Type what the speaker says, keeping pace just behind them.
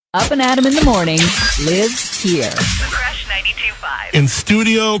Up and Adam in the morning lives here. Fresh 92.5. In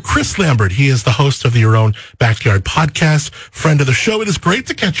studio, Chris Lambert. He is the host of the Your Own Backyard podcast, friend of the show. It is great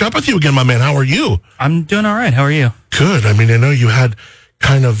to catch up with you again, my man. How are you? I'm doing all right. How are you? Good. I mean, I know you had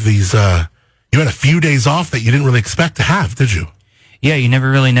kind of these, you had a few days off that you didn't really expect to have, did you? Yeah, you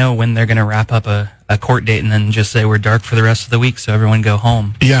never really know when they're going to wrap up a court date and then just say we're dark for the rest of the week, so everyone go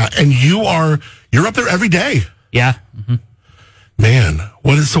home. Yeah, and you're up there every day. Yeah. Mm-hmm. Man,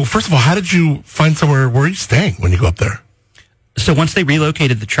 so first of all, how did you find somewhere, where are you staying when you go up there? So once they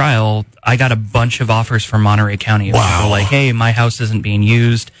relocated the trial, I got a bunch of offers from Monterey County. Wow. People like, hey, my house isn't being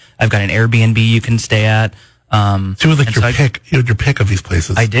used. I've got an Airbnb you can stay at. So you had your pick of these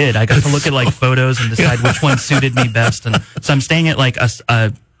places. I did. I got to look at like photos and decide which one suited me best. And so I'm staying at like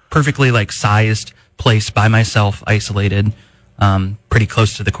a perfectly like sized place by myself, isolated, pretty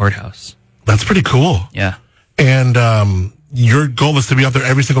close to the courthouse. That's pretty cool. Yeah. And your goal is to be up there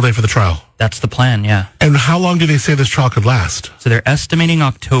every single day for the trial. That's the plan, yeah. And how long do they say this trial could last? So they're estimating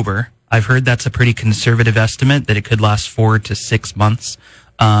October. I've heard that's a pretty conservative estimate, that it could last 4 to 6 months,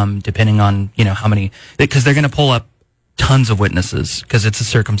 depending on, how many, because they're going to pull up tons of witnesses, because it's a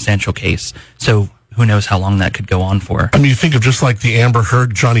circumstantial case. So who knows how long that could go on for. I mean, you think of just like the Amber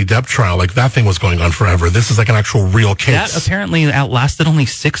Heard Johnny Depp trial, like that thing was going on forever. This is like an actual real case. That apparently outlasted only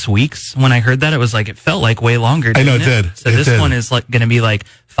 6 weeks. When I heard that, it felt like way longer. I know it did. So this one is like going to be like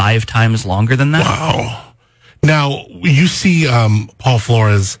 5 times longer than that. Wow. Now, you see Paul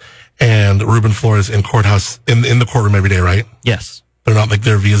Flores and Ruben Flores in courthouse in the courtroom every day, right? Yes. They're not like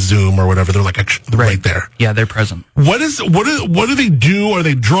they're via Zoom or whatever. They're like actually right there. Yeah, they're present. What do they do? Are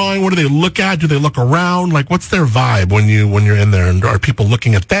they drawing? What do they look at? Do they look around? Like, what's their vibe when you're in there? And are people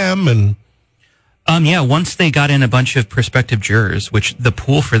looking at them? And yeah, once they got in a bunch of prospective jurors, which the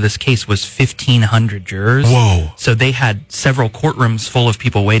pool for this case was 1,500 jurors. Whoa. So they had several courtrooms full of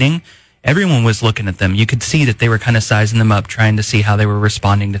people waiting. Everyone was looking at them. You could see that they were kind of sizing them up, trying to see how they were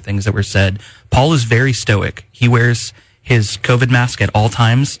responding to things that were said. Paul is very stoic. He wears his COVID mask at all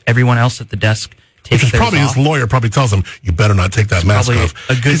times. Everyone else at the desk takes theirs off. His lawyer probably tells him, you better not take that mask off.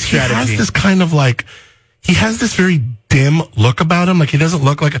 A good strategy. He has this kind of like, he has this very dim look about him. Like he doesn't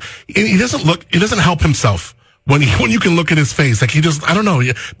look like, he doesn't help himself when you can look at his face. Like he just, I don't know,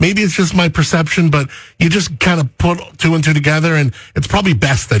 maybe it's just my perception, but you just kind of put 2 and 2 together, and it's probably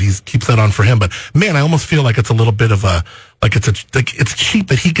best that he keeps that on for him. But man, I almost feel like it's a little bit of it's cheap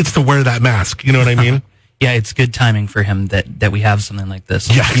that he gets to wear that mask. You know what I mean? Yeah, it's good timing for him that we have something like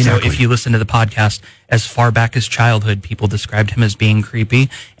this. Yeah, exactly. If you listen to the podcast, as far back as childhood, people described him as being creepy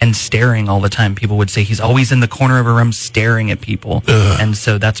and staring all the time. People would say he's always in the corner of a room staring at people. And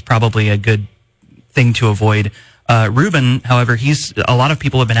so that's probably a good thing to avoid. Ruben, however, a lot of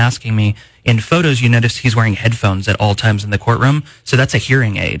people have been asking me, in photos you notice he's wearing headphones at all times in the courtroom. So that's a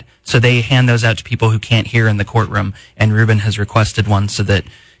hearing aid. So they hand those out to people who can't hear in the courtroom. And Ruben has requested one so that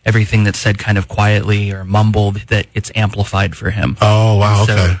everything that's said kind of quietly or mumbled, that it's amplified for him. Oh, wow.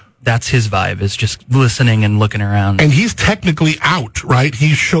 So okay. That's his vibe, is just listening and looking around. And he's technically out, right?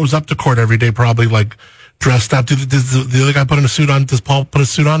 He shows up to court every day, probably like dressed up. Does the other guy put in a suit on? Does Paul put a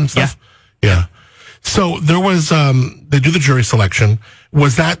suit on and stuff? Yeah. So there was, they do the jury selection.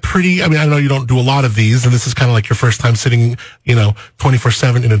 Was that pretty, I mean, I know you don't do a lot of these, and this is kind of like your first time sitting,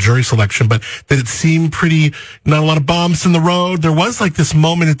 24/7 in a jury selection, but did it seem pretty, not a lot of bumps in the road? There was like this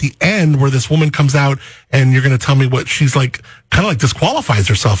moment at the end where this woman comes out, and you're going to tell me what she's like, kind of like disqualifies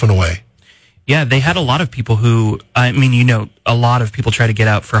herself in a way. Yeah, they had a lot of people who, a lot of people try to get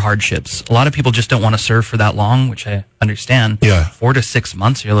out for hardships. A lot of people just don't want to serve for that long, which I understand. Yeah. 4 to 6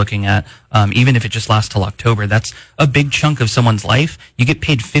 months you're looking at, even if it just lasts till October. That's a big chunk of someone's life. You get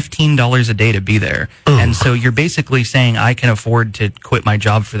paid $15 a day to be there. Ooh. And so you're basically saying, I can afford to quit my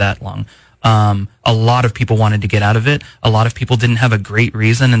job for that long. A lot of people wanted to get out of it. A lot of people didn't have a great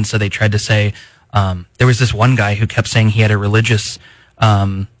reason, and so they tried to say, there was this one guy who kept saying he had a religious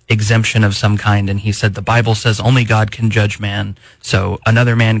exemption of some kind, and he said the Bible says only God can judge man, so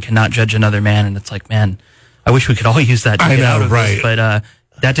another man cannot judge another man. And it's like, man, I wish we could all use that to get out of this, but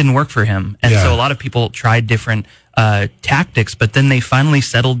that didn't work for him. And so a lot of people tried different tactics, but then they finally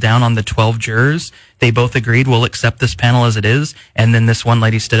settled down on the 12 jurors. They both agreed, we'll accept this panel as it is. And then this one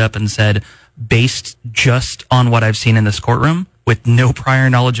lady stood up and said, based just on what I've seen in this courtroom, with no prior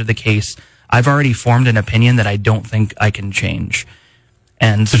knowledge of the case, I've already formed an opinion that I don't think I can change.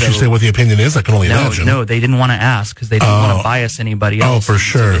 And Did you say what the opinion is? I can only imagine. No, they didn't want to ask because they didn't want to bias anybody else. Oh, for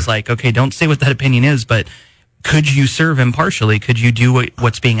sure. So it's like, okay, don't say what that opinion is, but could you serve impartially? Could you do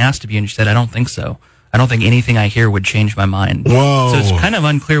what's being asked of you? And she said, I don't think so. I don't think anything I hear would change my mind. Whoa. So it's kind of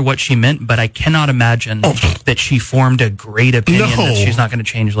unclear what she meant, but I cannot imagine that she formed a great opinion that she's not going to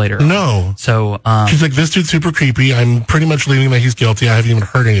change later on. No. So, she's like, this dude's super creepy. I'm pretty much leaning that he's guilty. I haven't even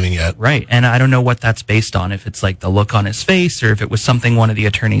heard anything yet. right. And I don't know what that's based on, if it's like the look on his face or if it was something one of the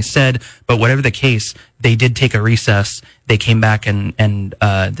attorneys said, but whatever the case, they did take a recess. They came back and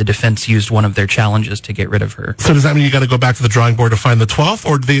the defense used one of their challenges to get rid of her. So does that mean you got to go back to the drawing board to find the 12th,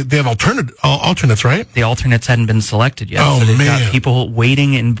 or they have alternates, right? The alternates hadn't been selected yet. Oh, so they've man. got people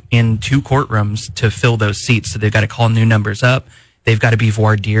waiting in 2 courtrooms to fill those seats. So they've got to call new numbers up. They've got to be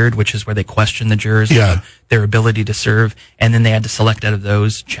voir dired, which is where they question the jurors on their ability to serve. And then they had to select out of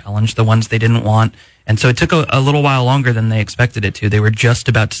those, challenge the ones they didn't want. And so it took a little while longer than they expected it to. They were just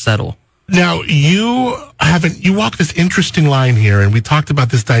about to settle. Now, you walk this interesting line here, and we talked about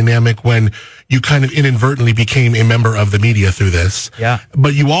this dynamic when you kind of inadvertently became a member of the media through this. Yeah.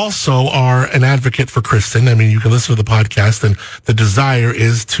 But you also are an advocate for Kristen. I mean, you can listen to the podcast, and the desire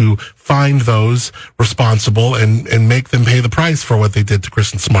is to find those responsible and make them pay the price for what they did to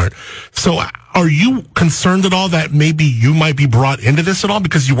Kristen Smart. So are you concerned at all that maybe you might be brought into this at all?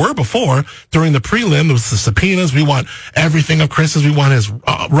 Because you were before, during the prelim, there was the subpoenas. We want everything of Chris's. We want his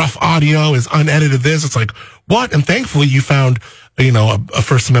rough audio, his unedited this. It's like, what? And thankfully you found, a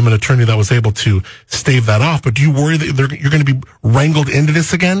First Amendment attorney that was able to stave that off. But do you worry that you're going to be wrangled into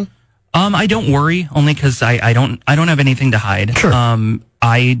this again? I don't worry, only because I don't have anything to hide. Sure.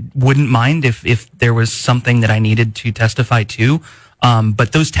 I wouldn't mind if there was something that I needed to testify to.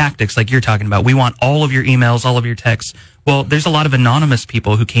 But those tactics, like you're talking about, we want all of your emails, all of your texts. Well, there's a lot of anonymous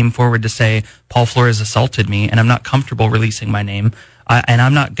people who came forward to say, Paul Flores assaulted me, and I'm not comfortable releasing my name. And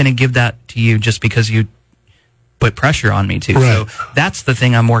I'm not going to give that to you just because you put pressure on me to. Right. So that's the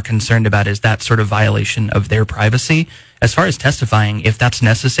thing I'm more concerned about, is that sort of violation of their privacy. As far as testifying, if that's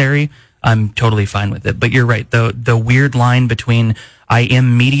necessary, I'm totally fine with it. But you're right. The weird line between I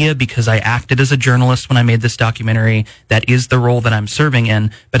am media because I acted as a journalist when I made this documentary. That is the role that I'm serving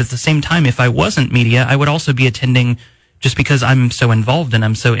in. But at the same time, if I wasn't media, I would also be attending just because I'm so involved and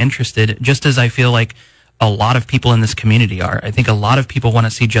I'm so interested, just as I feel like a lot of people in this community are. I think a lot of people want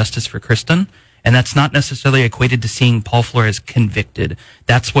to see justice for Kristen. And that's not necessarily equated to seeing Paul Flores convicted.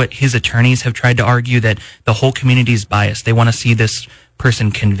 That's what his attorneys have tried to argue, that the whole community is biased. They want to see this person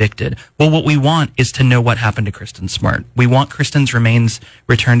convicted. Well, what we want is to know what happened to Kristen Smart. We want Kristen's remains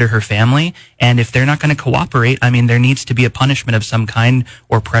returned to her family. And if they're not going to cooperate, I mean, there needs to be a punishment of some kind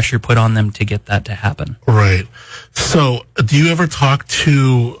or pressure put on them to get that to happen. Right. So do you ever talk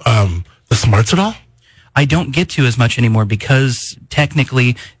to the Smarts at all? I don't get to as much anymore because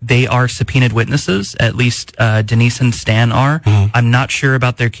technically they are subpoenaed witnesses. At least Denise and Stan are. Mm-hmm. I'm not sure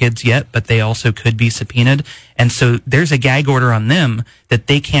about their kids yet, but they also could be subpoenaed. And so there's a gag order on them that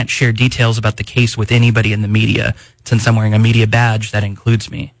they can't share details about the case with anybody in the media. Since I'm wearing a media badge, that includes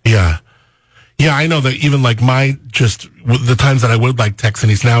me. Yeah. Yeah, I know that even like the times that I would like text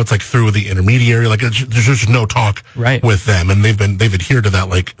Denise now, it's like through the intermediary. Like there's just no talk with them. And they've adhered to that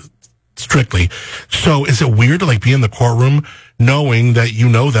like strictly. So is it weird to like be in the courtroom knowing that you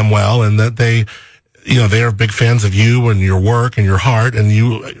know them well and that they are big fans of you and your work and your heart, and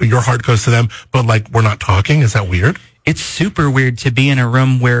your heart goes to them, but like we're not talking? Is that weird? It's super weird to be in a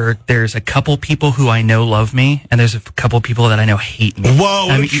room where there's a couple people who I know love me and there's a couple people that I know hate me. Whoa,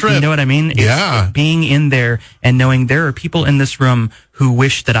 I mean, you know what I mean? Yeah. It's being in there and knowing there are people in this room who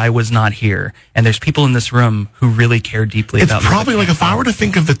wish that I was not here. And there's people in this room who really care deeply about me. It's probably like if I were to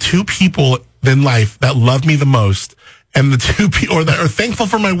think of the 2 people in life that love me the most, and the 2 people or that are thankful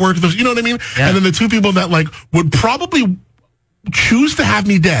for my work, you know what I mean? Yeah. And then the 2 people that like would probably choose to have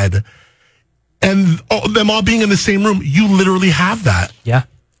me dead, and them all being in the same room, you literally have that. Yeah.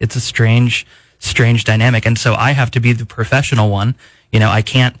 It's a strange dynamic. And so I have to be the professional one. I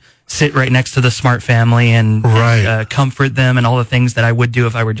can't sit right next to the Smart family and comfort them and all the things that I would do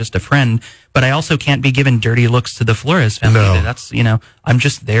if I were just a friend. But I also can't be giving dirty looks to the Flores family. No. That's, I'm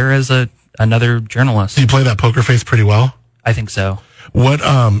just there as another journalist. Do you play that poker face pretty well? I think so. What,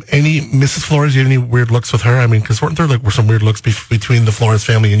 any Mrs. Flores, do you have any weird looks with her? I mean, because weren't there like some weird looks between the Flores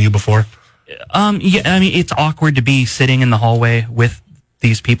family and you before? Yeah, I mean, it's awkward to be sitting in the hallway with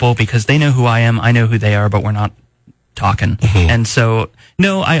these people because they know who I am, I know who they are, but we're not talking. Mm-hmm. And so,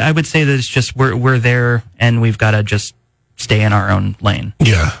 no, I would say that it's just we're there and we've got to just stay in our own lane.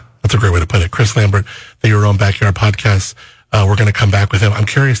 Yeah, that's a great way to put it. Chris Lambert, the Your Own Backyard podcast. We're going to come back with him. I'm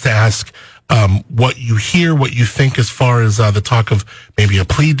curious to ask what you hear, what you think as far as the talk of maybe a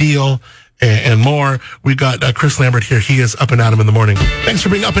plea deal and more. We got Chris Lambert here. He is Up and Adam in the Morning. Thanks for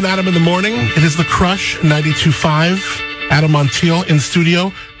being Up and Adam in the Morning. It is The Crush 92.5. Adam Montiel in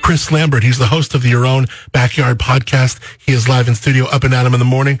studio. Chris Lambert, he's the host of the Your Own Backyard podcast. He is live in studio, Up and Adam in the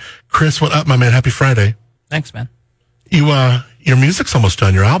morning. Chris, what up, my man? Happy Friday. Thanks, man. Your music's almost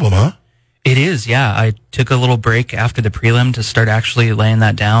done, your album, huh? It is, yeah. I took a little break after the prelim to start actually laying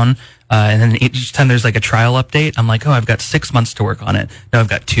that down. And then each time there's like a trial update, I'm like, oh, I've got 6 months to work on it. No, I've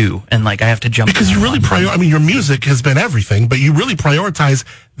got 2. And like, I have to jump. Because you really your music has been everything, but you really prioritize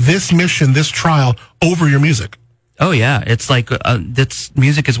this mission, this trial over your music. Oh, yeah. It's like, this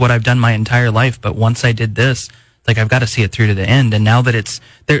music is what I've done my entire life. But once I did this, like, I've got to see it through to the end. And now that it's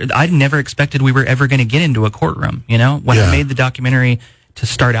there, I never expected we were ever going to get into a courtroom, you know? When I made the documentary to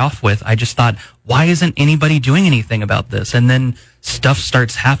start off with, I just thought, why isn't anybody doing anything about this? And then stuff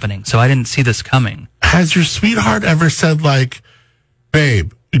starts happening. So I didn't see this coming. Has your sweetheart ever said, like,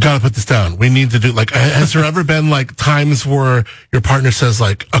 babe, you got to put this down. We need to do, like, has there ever been, like, times where your partner says,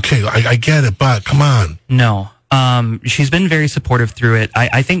 like, okay, I get it, but come on? No. She's been very supportive through it.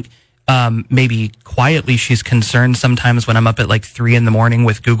 I think maybe quietly she's concerned sometimes when I'm up at like 3 a.m.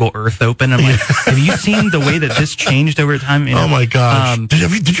 with Google Earth open. I'm like, have you seen the way that this changed over time? You know, oh my gosh.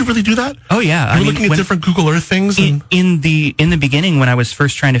 Did you really do that? Oh yeah. You were looking at different Google Earth things? In the beginning, when I was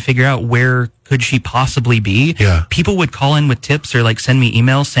first trying to figure out where could she possibly be, people would call in with tips or like send me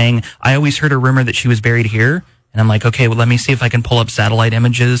emails saying, I always heard a rumor that she was buried here. And I'm like, okay, well, let me see if I can pull up satellite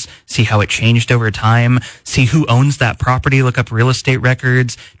images, see how it changed over time, see who owns that property, look up real estate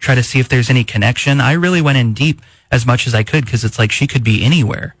records, try to see if there's any connection. I really went in deep as much as I could because it's like she could be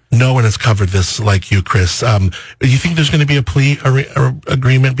anywhere. No one has covered this like you, Chris. Do you think there's going to be a plea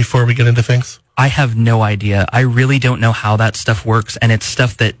agreement before we get into things? I have no idea. I really don't know how that stuff works, and it's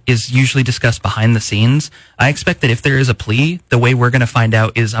stuff that is usually discussed behind the scenes. I expect that if there is a plea, the way we're going to find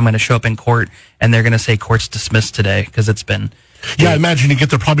out is I'm going to show up in court, and they're going to say court's dismissed today because it's been... Yeah, I imagine you get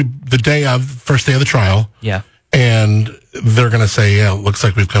there probably the first day of the trial. Yeah. And they're going to say, yeah, it looks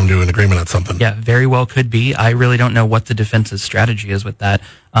like we've come to an agreement on something. Yeah, very well could be. I really don't know what the defense's strategy is with that.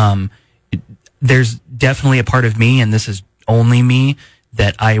 There's definitely a part of me, and this is only me,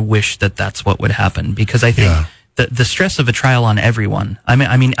 that I wish that that's what would happen, because I think the stress of a trial on everyone, I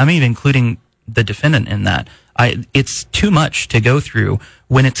mean, I'm even including the defendant in that. It's too much to go through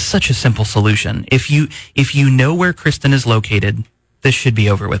when it's such a simple solution. If you know where Kristen is located, this should be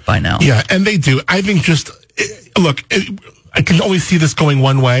over with by now. Yeah, and they do. I think I can only see this going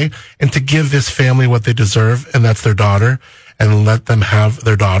one way, and to give this family what they deserve, and that's their daughter, and let them have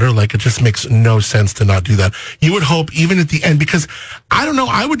their daughter. Like, it just makes no sense to not do that. You would hope even at the end, because I don't know,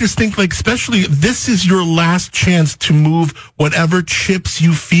 I would just think, like, especially this is your last chance to move whatever chips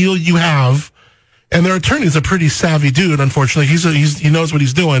you feel you have. And their attorney's a pretty savvy dude, unfortunately. He knows what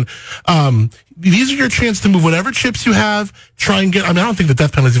he's doing. These are your chance to move whatever chips you have, try and get, I don't think the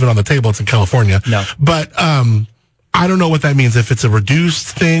death penalty is even on the table. It's in California. No. But, I don't know what that means, if it's a reduced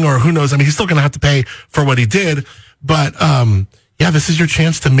thing or who knows. He's still going to have to pay for what he did. But, this is your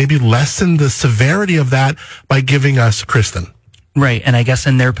chance to maybe lessen the severity of that by giving us Kristen. Right. And I guess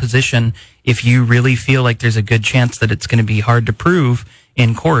in their position, if you really feel like there's a good chance that it's going to be hard to prove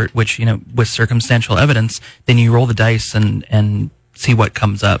in court, which, with circumstantial evidence, then you roll the dice and see what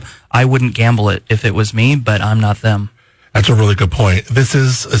comes up. I wouldn't gamble it if it was me, but I'm not them. That's a really good point. This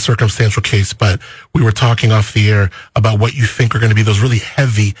is a circumstantial case, but we were talking off the air about what you think are going to be those really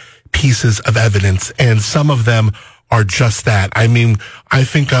heavy pieces of evidence, and some of them are just that. I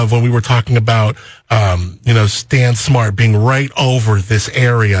think of when we were talking about, Stan Smart being right over this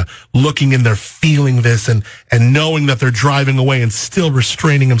area, looking in there, feeling this, and knowing that they're driving away and still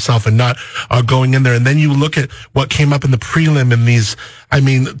restraining himself and not going in there. And then you look at what came up in the prelim and these,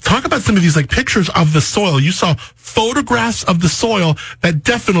 talk about some of these like pictures of the soil. You saw photographs of the soil that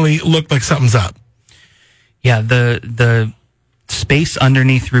definitely looked like something's up. Yeah, the space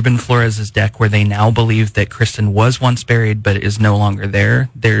underneath Ruben Flores' deck where they now believe that Kristen was once buried but is no longer there,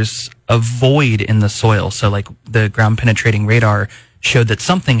 there's a void in the soil. So like the ground penetrating radar showed that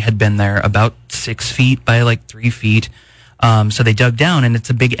something had been there about 6 feet by like 3 feet. So they dug down and it's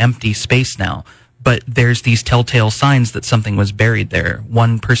a big empty space now. But there's these telltale signs that something was buried there.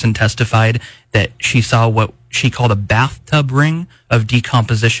 One person testified that she saw what she called a bathtub ring of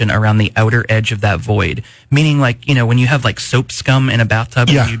decomposition around the outer edge of that void. Meaning like, when you have like soap scum in a bathtub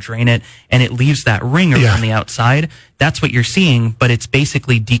and you drain it and it leaves that ring around the outside, that's what you're seeing, but it's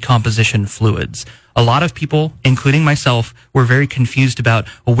basically decomposition fluids. A lot of people, including myself, were very confused about,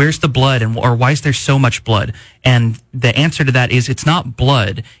 well, where's the blood or why is there so much blood? And the answer to that is it's not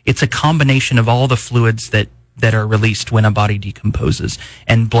blood. It's a combination of all the fluids that are released when a body decomposes,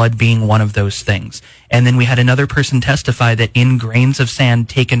 and blood being one of those things. And then we had another person testify that in grains of sand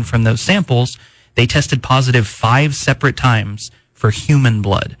taken from those samples, They tested positive 5 separate times for human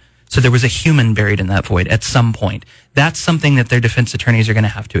blood. So there was a human buried in that void at some point. That's something that their defense attorneys are going to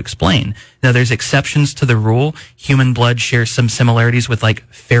have to explain. Now, there's exceptions to the rule. Human blood shares some similarities with, like,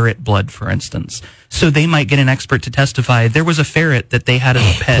 ferret blood, for instance. So they might get an expert to testify. There was a ferret that they had as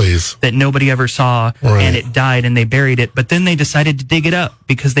a pet that nobody ever saw, and it died, and they buried it. But then they decided to dig it up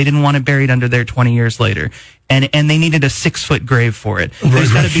because they didn't want it buried under there 20 years later. And they needed a 6-foot grave for it.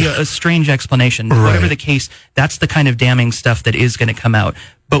 There's got to be a strange explanation. Whatever the case, that's the kind of damning stuff that is going to come out.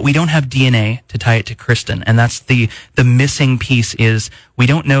 But we don't have DNA to tie it to Kristen. And that's the missing piece is we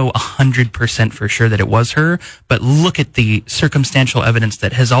don't know 100% for sure that it was her, but look at the circumstantial evidence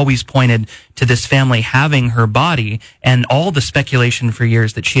that has always pointed to this family having her body and all the speculation for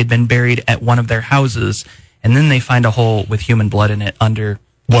years that she had been buried at one of their houses. And then they find a hole with human blood in it under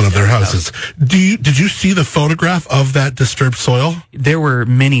one of their houses. Did you see the photograph of that disturbed soil? There were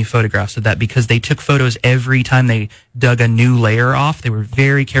many photographs of that because they took photos every time they dug a new layer off. They were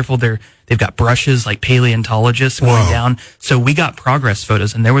very careful. They've got brushes like paleontologists going down. So we got progress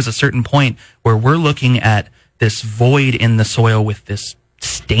photos, and there was a certain point where we're looking at this void in the soil with this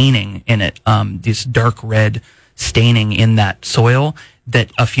staining in it, this dark red staining in that soil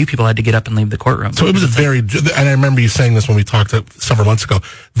that a few people had to get up and leave the courtroom. So it was and I remember you saying this when we talked several months ago,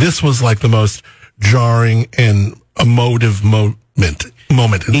 this was like the most jarring and emotive moment in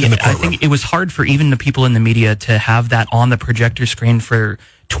the courtroom. I think it was hard for even the people in the media to have that on the projector screen for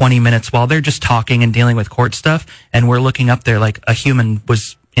 20 minutes while they're just talking and dealing with court stuff, and we're looking up there like a human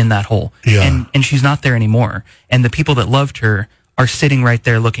was in that hole. Yeah. And she's not there anymore. And the people that loved her are sitting right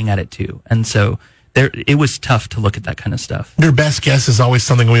there looking at it too. And so it was tough to look at that kind of stuff. Your best guess is always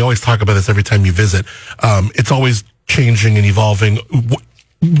something, we always talk about this every time you visit. It's always changing and evolving.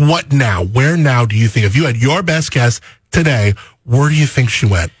 What now? Where now do you think, if you had your best guess today, where do you think she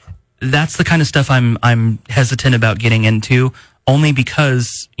went? That's the kind of stuff I'm hesitant about getting into, only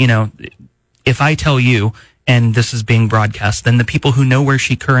because, if I tell you, and this is being broadcast, then the people who know where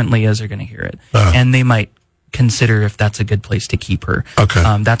she currently is are going to hear it. And they might consider if that's a good place to keep her. Okay.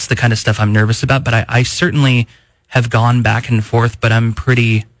 That's the kind of stuff I'm nervous about, but I certainly have gone back and forth, but I'm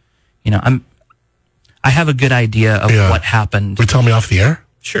pretty, I have a good idea of what happened. Will you tell me off the air?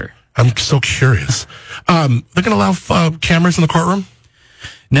 Sure. I'm so curious. They're going to allow cameras in the courtroom?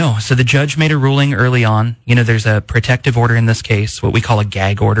 No. So the judge made a ruling early on. There's a protective order in this case, what we call a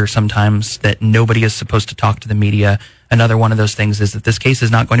gag order sometimes, that nobody is supposed to talk to the media. Another one of those things is that this case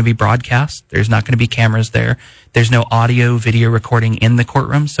is not going to be broadcast. There's not going to be cameras there. There's no audio, video recording in the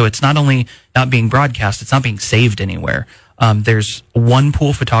courtroom. So it's not only not being broadcast, it's not being saved anywhere. There's one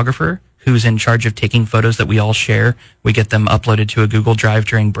pool photographer who's in charge of taking photos that we all share. We get them uploaded to a Google Drive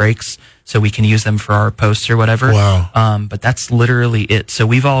during breaks so we can use them for our posts or whatever. Wow. But that's literally it. So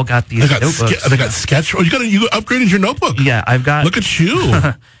we've all got these notebooks. They got sketch. Oh, you upgraded your notebook. Yeah, I've got. Look at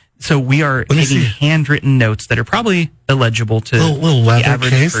you. So we are taking handwritten notes that are probably illegible to little leather the average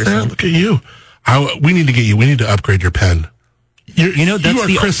case person. there. Look at you. We need to get you. We need to upgrade your pen. You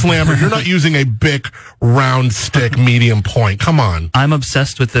are Chris Lambert. You're not using a Bic round stick medium point. Come on. I'm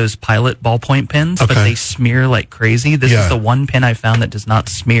obsessed with those Pilot ballpoint pens, but they smear like crazy. This is the one pen I found that does not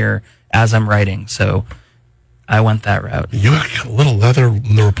smear as I'm writing. So I went that route. You got a little leather,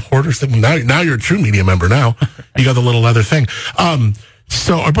 the reporters thing. Now you're a true media member now. You got the little leather thing.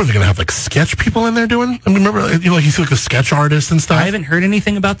 So are they going to have like sketch people in there doing? I mean, remember, you see like a sketch artist and stuff? I haven't heard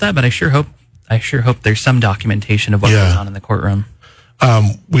anything about that, but I sure hope there's some documentation of what goes on in the courtroom.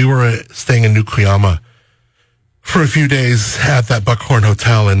 We were staying in New Cuyama for a few days at that Buckhorn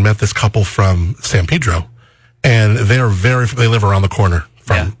Hotel and met this couple from San Pedro. And they live around the corner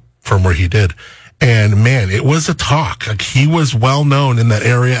from where he did. And man, it was a talk. Like, he was well known in that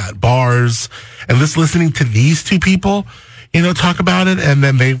area at bars, and just listening to these two people, talk about it. And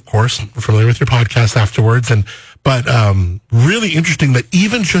then they, of course, were familiar with your podcast afterwards. But really interesting that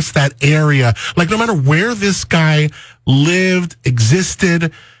even just that area, like no matter where this guy lived,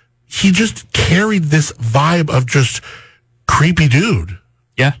 existed, he just carried this vibe of just creepy dude.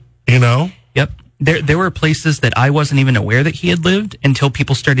 Yeah. Yep. There were places that I wasn't even aware that he had lived until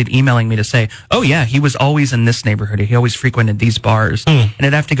people started emailing me to say, oh yeah, he was always in this neighborhood. He always frequented these bars. And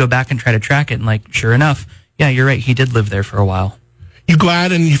I'd have to go back and try to track it. And like, sure enough, yeah, you're right. He did live there for a while. You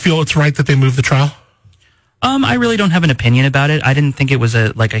glad and you feel it's right that they moved the trial? I really don't have an opinion about it. I didn't think it was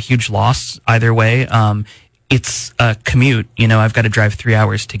a huge loss either way. It's a commute. I've got to drive 3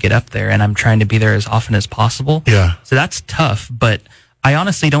 hours to get up there, and I'm trying to be there as often as possible. Yeah. So that's tough, but I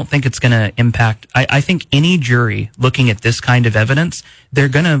honestly don't think it's going to impact. I think any jury looking at this kind of evidence, they're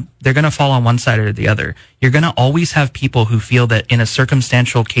gonna fall on one side or the other. You're gonna always have people who feel that in a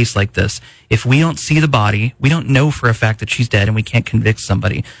circumstantial case like this, if we don't see the body, we don't know for a fact that she's dead, and we can't convict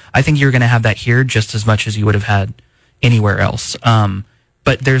somebody. I think you're gonna have that here just as much as you would have had anywhere else.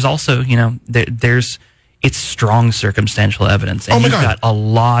 But there's also, it's strong circumstantial evidence. And you've got a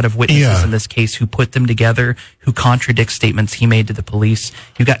lot of witnesses in this case who put them together, who contradict statements he made to the police.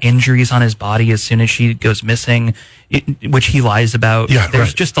 You've got injuries on his body as soon as she goes missing, which he lies about. Yeah,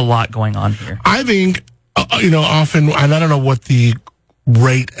 There's just a lot going on here. I think, often, and I don't know what the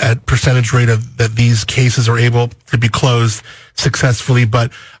percentage rate of that these cases are able to be closed successfully,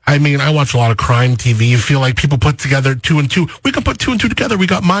 but I mean, I watch a lot of crime TV. You feel like people put together 2 and 2. We can put 2 and 2 together. We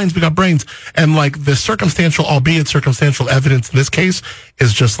got minds, we got brains. And like the albeit circumstantial evidence in this case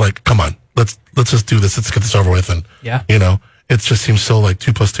is just like, come on, let's just do this. Let's get this over with. And, it just seems so like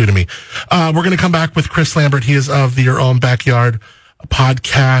 2 + 2 to me. We're going to come back with Chris Lambert. He is of the Your Own Backyard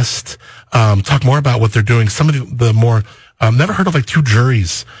podcast. Talk more about what they're doing. Some of the more, never heard of like 2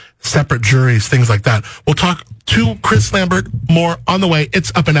 juries, separate juries, things like that. We'll talk to Chris Lambert more on the way.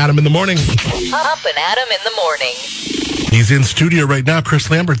 It's Up and Adam in the Morning. Up and Adam in the morning. He's in studio right now. Chris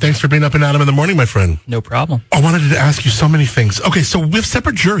Lambert, thanks for being Up and Adam in the Morning, my friend. No problem. I wanted to ask you so many things. Okay, so with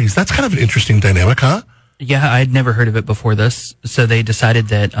separate juries, that's kind of an interesting dynamic, huh? Yeah, I'd never heard of it before this. So they decided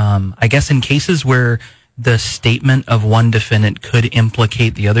that, I guess in cases where the statement of one defendant could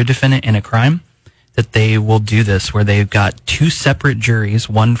implicate the other defendant in a crime, that they will do this where they've got 2 separate juries,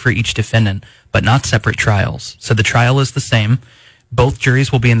 one for each defendant, but not separate trials. So the trial is the same. Both juries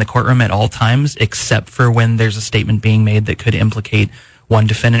will be in the courtroom at all times, except for when there's a statement being made that could implicate one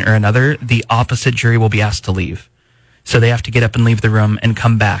defendant or another. The opposite jury will be asked to leave. So they have to get up and leave the room and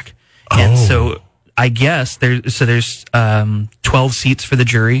come back. And so I guess there's 12 seats for the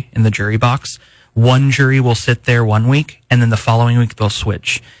jury in the jury box. One jury will sit there 1 week, and then the following week they'll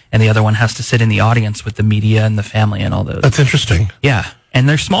switch. And the other one has to sit in the audience with the media and the family and all those. That's interesting. Yeah. And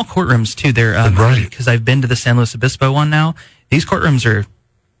they're small courtrooms, too. They're, right. Because I've been to the San Luis Obispo one now. These courtrooms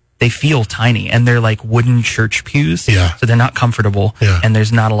they feel tiny, and they're like wooden church pews. Yeah. So they're not comfortable, and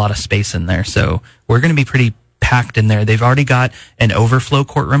there's not a lot of space in there. So we're going to be pretty packed in there. They've already got an overflow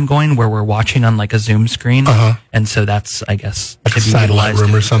courtroom going where we're watching on like a Zoom screen. And so that's, I guess, like a satellite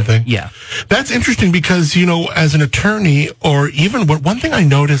room or something. Yeah. That's interesting because, as an attorney, or even one thing I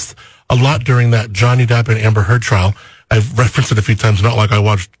noticed a lot during that Johnny Depp and Amber Heard trial, I've referenced it a few times, not like I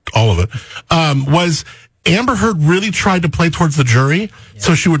watched all of it, was Amber Heard really tried to play towards the jury. Yeah.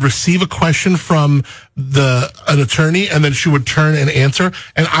 So she would receive a question from an attorney, and then she would turn and answer.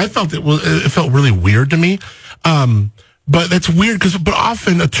 And I felt it felt really weird to me. But that's weird but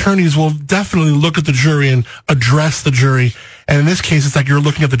often attorneys will definitely look at the jury and address the jury. And in this case, it's like you're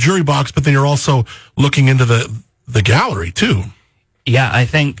looking at the jury box, but then you're also looking into the gallery too. Yeah, I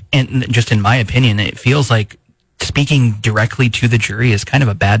think, and just in my opinion, it feels like speaking directly to the jury is kind of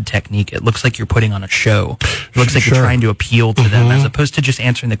a bad technique. It looks like you're putting on a show. It looks like you're trying to appeal to them as opposed to just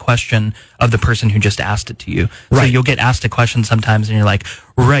answering the question of the person who just asked it to you. Right. So you'll get asked a question sometimes and you're like,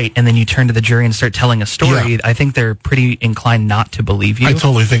 right. And then you turn to the jury and start telling a story. Yeah. I think they're pretty inclined not to believe you. I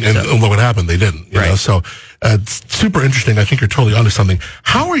totally think, and what happened, they didn't. You know? So it's super interesting. I think you're totally onto something.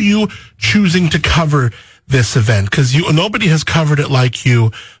 How are you choosing to cover this event? Because nobody has covered it like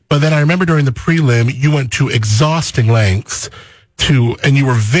you. But then I remember during the prelim, you went to exhausting lengths and you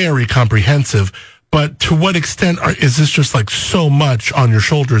were very comprehensive. But to what extent is this just like so much on your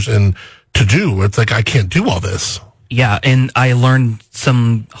shoulders and to do? It's like, I can't do all this. Yeah. And I learned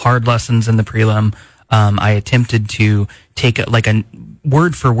some hard lessons in the prelim. I attempted to take a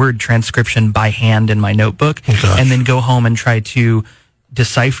word for word transcription by hand in my notebook and then go home and try to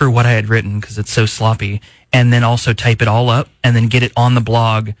decipher what I had written because it's so sloppy, and then also type it all up and then get it on the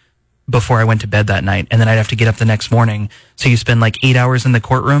blog before I went to bed that night. And then I'd have to get up the next morning. So you spend like 8 hours in the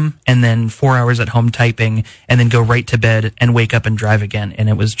courtroom and then 4 hours at home typing and then go right to bed and wake up and drive again. And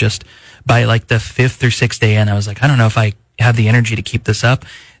it was just by like the 5th or 6th day in, I was like, I don't know if I have the energy to keep this up.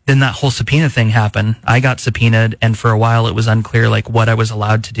 Then that whole subpoena thing happened. I got subpoenaed, and for a while it was unclear like what I was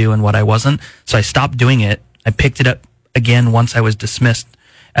allowed to do and what I wasn't. So I stopped doing it. I picked it up again once I was dismissed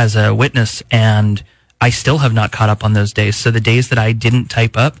as a witness, and I still have not caught up on those days. So the days that I didn't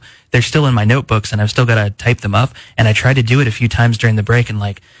type up, they're still in my notebooks, and I've still got to type them up. And I tried to do it a few times during the break, and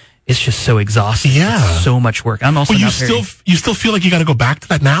like, it's just so exhausting. Yeah. It's so much work. I'm also you still feel like you got to go back to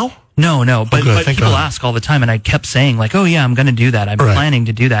that now? No, but good, thank people God. ask all the time, and I kept saying like, oh yeah, I'm going to do that. I'm Right. planning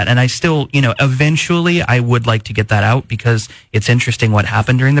to do that. And I still, eventually I would like to get that out because it's interesting what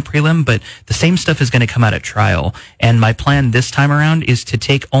happened during the prelim, but the same stuff is going to come out at trial. And my plan this time around is to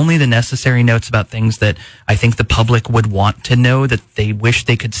take only the necessary notes about things that I think the public would want to know, that they wish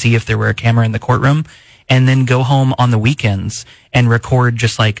they could see if there were a camera in the courtroom, and then go home on the weekends and record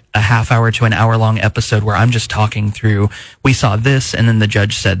just like a half hour to an hour long episode where I'm just talking through, we saw this and then the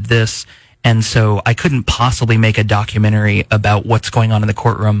judge said this. And so I couldn't possibly make a documentary about what's going on in the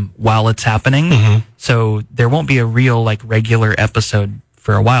courtroom while it's happening. Mm-hmm. So there won't be a real like regular episode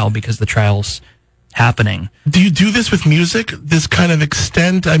for a while because the trial's happening. Do you do this with music? This kind of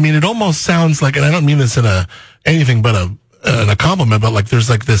extent? I mean, it almost sounds like, and I don't mean this in anything but a compliment, but like there's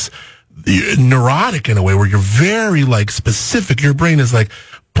like this neurotic in a way where you're very like specific. Your brain is like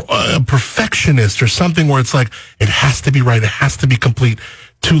a perfectionist or something where it's like, it has to be right. It has to be complete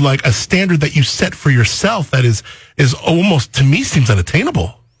to like a standard that you set for yourself that is almost, to me, seems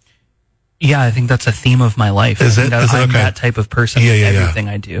unattainable. Yeah, I think that's a theme of my life. Is it? I'm Okay. that type of person Yeah, with yeah, yeah. everything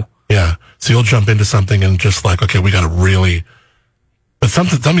I do. Yeah. So you'll jump into something and just like, okay, we got to really, but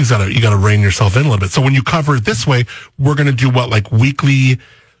something's you got to rein yourself in a little bit. So when you cover it this way, we're going to do what, like weekly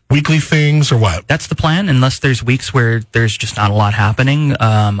things or what? That's the plan, unless there's weeks where there's just not a lot happening.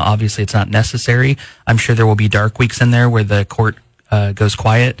 Obviously, it's not necessary. I'm sure there will be dark weeks in there where the court goes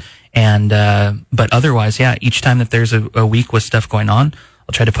quiet. But otherwise, yeah, each time that there's a week with stuff going on,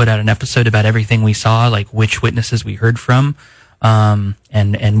 I'll try to put out an episode about everything we saw, like which witnesses we heard from,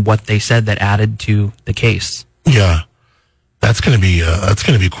 and what they said that added to the case. Yeah. That's going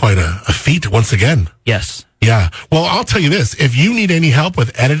to be quite a feat once again. Yes. Yeah. Well, I'll tell you this. If you need any help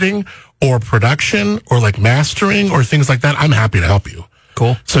with editing or production or like mastering or things like that, I'm happy to help you.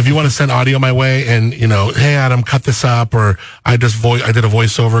 Cool. So if you want to send audio my way and, hey, Adam, cut this up, or I did a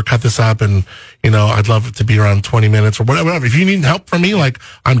voiceover, cut this up, and, I'd love it to be around 20 minutes or whatever. If you need help from me, like,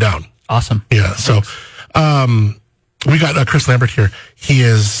 I'm down. Awesome. Yeah. So, we got Chris Lambert here. He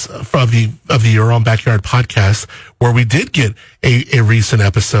is from the Your Own Backyard podcast, where we did get a recent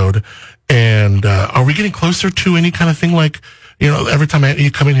episode. And are we getting closer to any kind of thing like, every time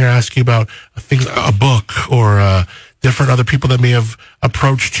you come in here, I ask you about things, a book or different other people that may have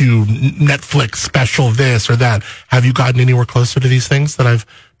approached you, Netflix special this or that. Have you gotten anywhere closer to these things that I've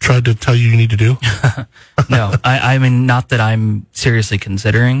tried to tell you need to do? No, I mean, not that I'm seriously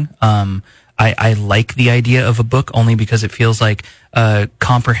considering. I like the idea of a book only because it feels like a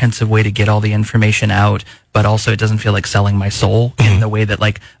comprehensive way to get all the information out, but also it doesn't feel like selling my soul in the way that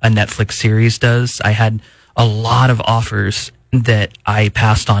like a Netflix series does. I had a lot of offers that I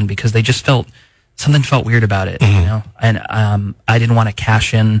passed on because they just something felt weird about it, and I didn't want to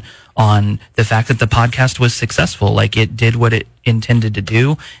cash in on the fact that the podcast was successful. Like it did what it intended to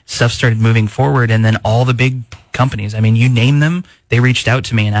do. Stuff started moving forward, and then all the big companies, I mean, you name them, they reached out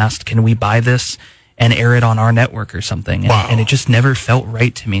to me and asked, can we buy this and air it on our network or something? Wow. And it just never felt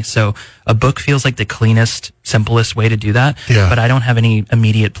right to me. So a book feels like the cleanest, simplest way to do that. Yeah. But I don't have any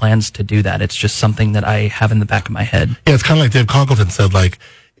immediate plans to do that. It's just something that I have in the back of my head. Yeah, it's kind of like Dave Congleton said, like,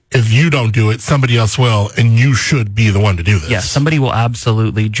 if you don't do it, somebody else will, and you should be the one to do this. Yeah, somebody will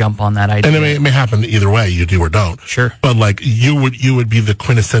absolutely jump on that idea. And it may happen either way, you do or don't. Sure. But like you would be the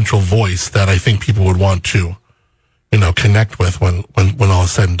quintessential voice that I think people would want to, connect with when all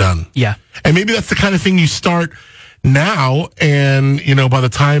is said and done. Yeah. And maybe that's the kind of thing you start now, and by the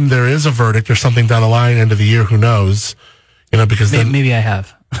time there is a verdict or something down the line, end of the year, who knows? Because then Maybe I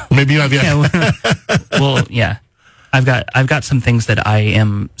have. maybe you have. Yeah. Yeah, well, yeah. I've got some things that I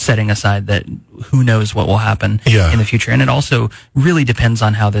am setting aside that who knows what will happen in the future. And it also really depends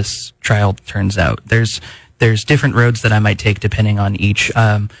on how this trial turns out. There's different roads that I might take depending on each.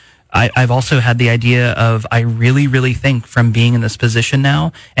 I've also had the idea of, I really, really think from being in this position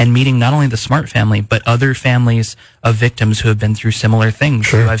now and meeting not only the Smart family, but other families of victims who have been through similar things,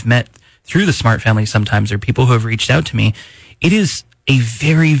 Sure. who I've met through the Smart family sometimes, or people who have reached out to me. It is a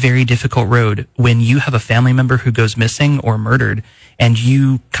very, very difficult road when you have a family member who goes missing or murdered, and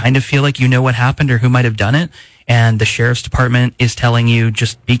you kind of feel like you know what happened or who might have done it, and the sheriff's department is telling you,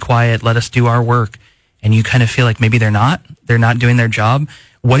 just be quiet, let us do our work, and you kind of feel like maybe they're not doing their job.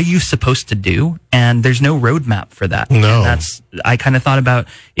 What are you supposed to do? And there's no roadmap for that. No. And I kind of thought about,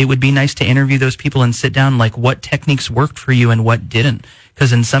 it would be nice to interview those people and sit down, like, what techniques worked for you and what didn't.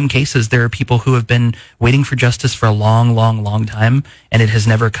 Because in some cases, there are people who have been waiting for justice for a long, long, long time, and it has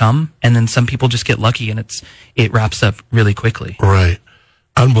never come. And then some people just get lucky, and it wraps up really quickly. Right.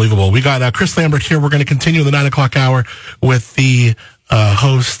 Unbelievable. We got Chris Lambert here. We're going to continue the 9 o'clock hour with the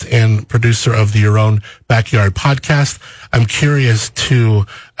host and producer of the Your Own Backyard podcast. I'm curious to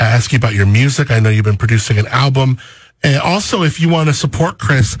ask you about your music. I know you've been producing an album. And also, if you want to support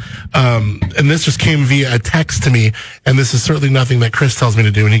Chris, and this just came via a text to me, and this is certainly nothing that Chris tells me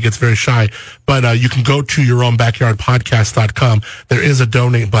to do, and he gets very shy, but you can go to yourownbackyardpodcast.com. There is a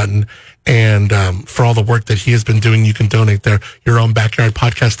donate button, and for all the work that he has been doing, you can donate there,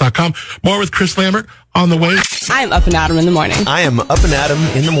 yourownbackyardpodcast.com. More with Chris Lambert on the way. I'm Up and Adam in the morning. I am Up and Adam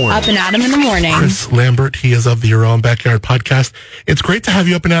in the morning. Up and Adam in the morning. Chris Lambert, he is of the Your Own Backyard podcast. It's great to have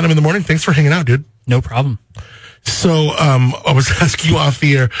you Up and Adam in the morning. Thanks for hanging out, dude. No problem. So, I was asking you off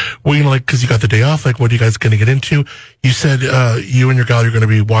the air, cause you got the day off, what are you guys going to get into? You said, you and your gal, you're going to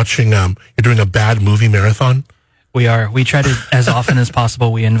be watching, you're doing a bad movie marathon. We are. We try to, as often as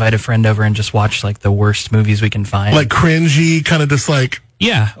possible, we invite a friend over and just watch the worst movies we can find. Cringy, kind of just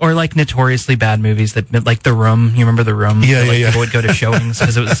Yeah, or notoriously bad movies that, The Room. You remember The Room? Yeah, yeah. People would go to showings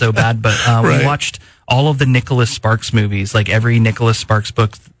because it was so bad. But Right. We watched all of the Nicholas Sparks movies, every Nicholas Sparks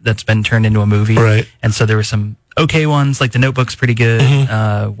book that's been turned into a movie. Right. And so there were some okay ones, The Notebook's pretty good.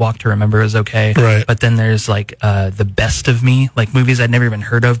 Walk to Remember is okay. Right. But then there's The Best of Me, movies I'd never even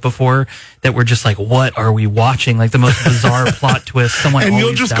heard of before that were just what are we watching? The most bizarre plot twist. Someone and you'll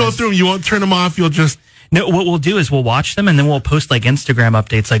always just dies. go through them. You won't turn them off. You'll just... No, what we'll do is we'll watch them and then we'll post Instagram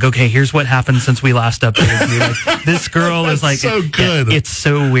updates. Okay, here's what happened since we last updated you. This girl is so good. It's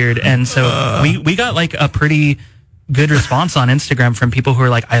so weird. And so we got a pretty good response on Instagram from people who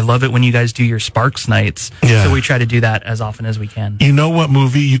are I love it when you guys do your Sparks nights. Yeah. So we try to do that as often as we can. You know what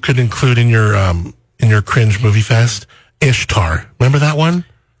movie you could include in your cringe movie fest? Ishtar. Remember that one?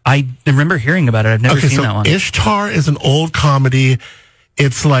 I remember hearing about it. I've never seen that one. Ishtar is an old comedy.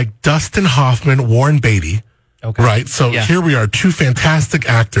 It's Dustin Hoffman, Warren Beatty. Okay. Right? So Yeah. here we are, two fantastic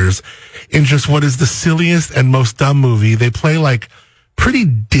actors in just what is the silliest and most dumb movie. They play pretty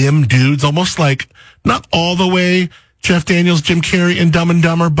dim dudes, almost not all the way Jeff Daniels, Jim Carrey in Dumb and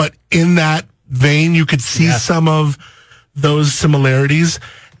Dumber, but in that vein, you could see some of those similarities.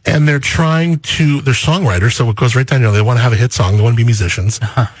 And they're they're songwriters, so it goes right down, they want to have a hit song, they want to be musicians.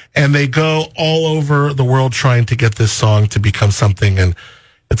 And they go all over the world trying to get this song to become something, and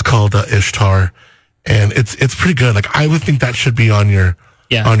it's called Ishtar. And it's pretty good. I would think that should be on your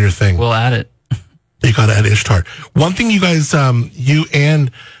thing. We'll add it. You got to add Ishtar. One thing you guys, you and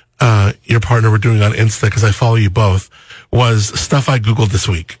your partner were doing on Insta, because I follow you both, was stuff I Googled this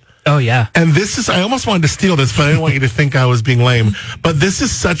week. Oh, yeah. And I almost wanted to steal this, but I didn't want you to think I was being lame. But this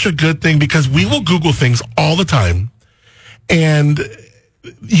is such a good thing because we will Google things all the time. And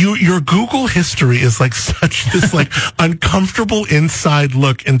your Google history is such this uncomfortable inside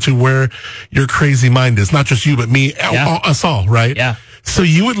look into where your crazy mind is. Not just you, but me, us all, right? Yeah. So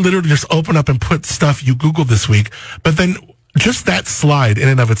you would literally just open up and put stuff you Googled this week, but then just that slide in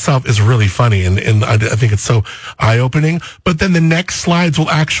and of itself is really funny, and I think it's so eye-opening. But then the next slides will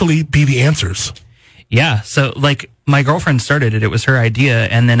actually be the answers. Yeah. So, my girlfriend started it. It was her idea.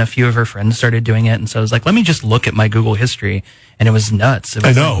 And then a few of her friends started doing it. And so I was let me just look at my Google history. And it was nuts. It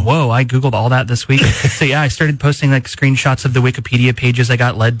was I know. Whoa, I Googled all that this week. So, yeah, I started posting screenshots of the Wikipedia pages I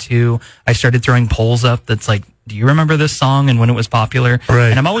got led to. I started throwing polls up that's do you remember this song and when it was popular?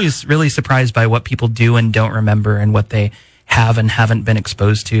 Right. And I'm always really surprised by what people do and don't remember and what they have and haven't been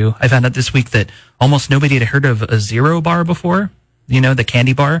exposed to. I found out this week that almost nobody had heard of a Zero bar before. The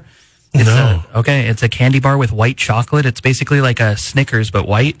candy bar. It's a candy bar with white chocolate. It's basically like a Snickers, but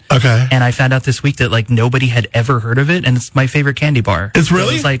white. Okay. And I found out this week that nobody had ever heard of it, and it's my favorite candy bar. It's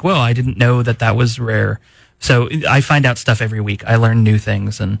really? So it's well, I didn't know that was rare. So I find out stuff every week. I learn new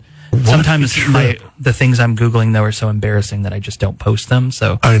things, and sometimes the things I'm Googling though are so embarrassing that I just don't post them.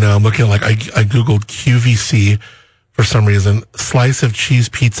 So I know. I'm looking I Googled QVC for some reason. Slice of cheese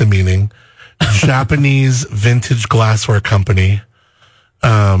pizza meaning. Japanese vintage glassware company.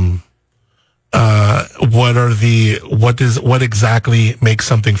 What exactly makes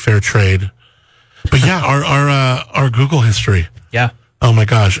something fair trade? But yeah, our Google history. yeah. Oh my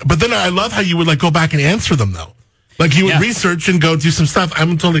gosh. But then I love how you would go back and answer them though. You would research and go do some stuff.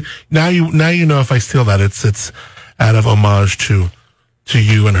 I'm totally, now you know if I steal that, it's out of homage to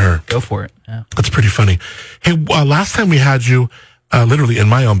you and her. Go for it. Yeah. That's pretty funny. Hey, last time we had you, literally in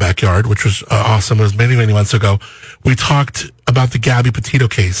my own backyard, which was awesome. It was many, many months ago. We talked about the Gabby Petito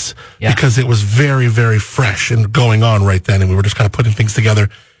case because it was very, very fresh and going on right then. And we were just kind of putting things together.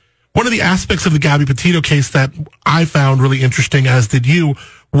 One of the aspects of the Gabby Petito case that I found really interesting, as did you,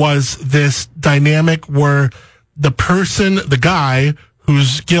 was this dynamic where the guy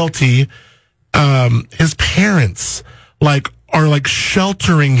who's guilty, his parents, are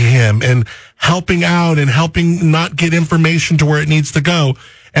sheltering him and helping out and helping not get information to where it needs to go.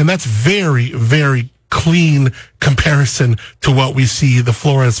 And that's very, very clean comparison to what we see the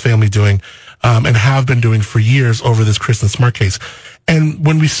Flores family doing, and have been doing for years over this Kristen Smart case. And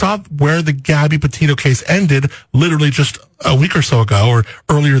when we saw where the Gabby Petito case ended, literally just a week or so ago, or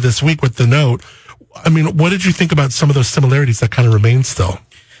earlier this week with the note, I mean, what did you think about some of those similarities that kind of remain still?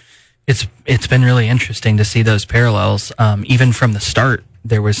 It's been really interesting to see those parallels. Even from the start,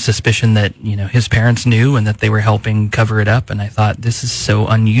 there was suspicion that, his parents knew and that they were helping cover it up. And I thought, this is so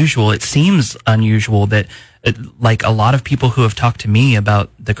unusual. It seems unusual that, like, a lot of people who have talked to me about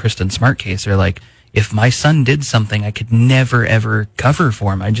the Kristen Smart case are like, if my son did something, I could never, ever cover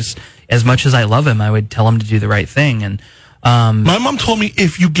for him. As much as I love him, I would tell him to do the right thing. And my mom told me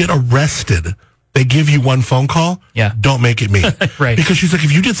if you get arrested, they give you one phone call. Yeah. Don't make it me. Right. Because she's like,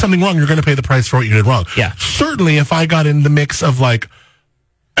 if you did something wrong, you're going to pay the price for what you did wrong. Yeah. Certainly, if I got in the mix of like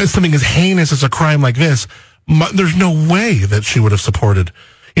something as heinous as a crime like this, there's no way that she would have supported.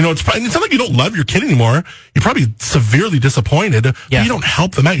 It's not like you don't love your kid anymore. You're probably severely disappointed. Yeah. But you don't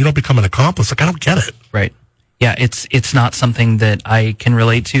help them out. You don't become an accomplice. Like, I don't get it. Right. Yeah, it's not something that I can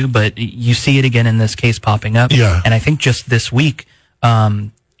relate to, but you see it again in this case popping up. Yeah. And I think just this week,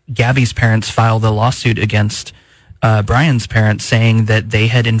 Gabby's parents filed a lawsuit against Brian's parents, saying that they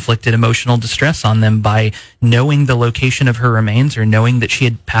had inflicted emotional distress on them by knowing the location of her remains, or knowing that she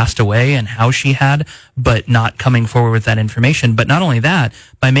had passed away and how she had, but not coming forward with that information. But not only that,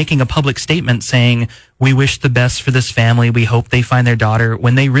 by making a public statement saying, we wish the best for this family, we hope they find their daughter,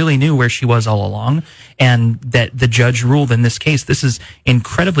 when they really knew where she was all along, and that the judge ruled in this case. This is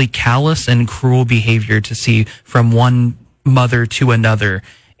incredibly callous and cruel behavior to see from one mother to another,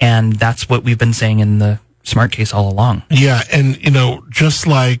 and that's what we've been saying in the Smart case all along. Yeah, and just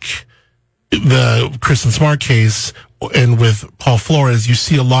like the Kristen Smart case and with Paul Flores, you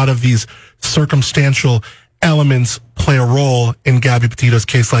see a lot of these circumstantial elements play a role in Gabby Petito's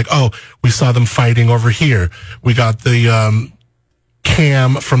case. Like, oh, we saw them fighting over here. We got the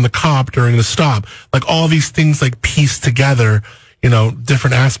cam from the cop during the stop. Like, all these things like piece together,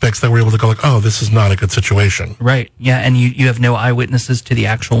 different aspects that we're able to go like, oh, this is not a good situation. Right. Yeah. And you have no eyewitnesses to the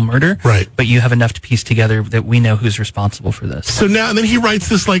actual murder. Right. But you have enough to piece together that we know who's responsible for this. So now, and then he writes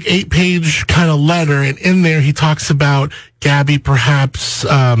this like 8-page kind of letter, and in there he talks about Gabby perhaps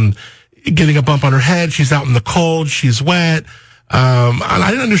getting a bump on her head. She's out in the cold. She's wet. And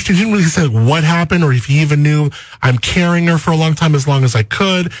I didn't understand. He didn't really say what happened or if he even knew. I'm carrying her for a long time, as long as I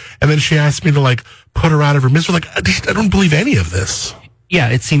could. And then she asked me to like put her out of her misery. Like, I don't believe any of this. Yeah,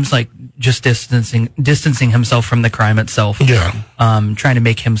 it seems like just distancing himself from the crime itself. Yeah. Trying to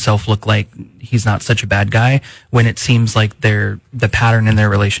make himself look like he's not such a bad guy, when it seems like the pattern in their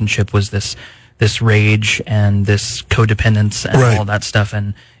relationship was this rage and this codependence and Right. all that stuff.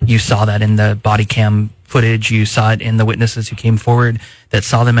 And you saw that in the body cam footage. You saw it in the witnesses who came forward that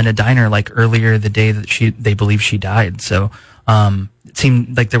saw them in a diner like earlier the day that they believe she died. So it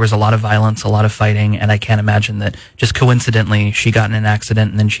seemed like there was a lot of violence, a lot of fighting, and I can't imagine that just coincidentally she got in an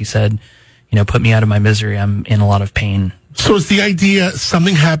accident and then she said, put me out of my misery. I'm in a lot of pain. So it's the idea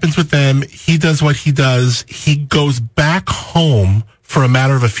something happens with them. He does what he does. He goes back home for a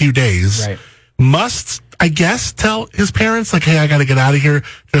matter of a few days. Right. Must, I guess, tell his parents, like, hey, I got to get out of here,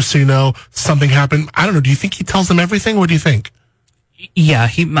 just so you know, something happened. I don't know. Do you think he tells them everything? What do you think? Yeah,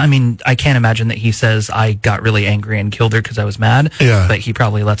 I can't imagine that he says, I got really angry and killed her because I was mad. Yeah. But he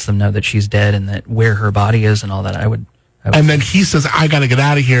probably lets them know that she's dead and that where her body is and all that. I would And then he says, I got to get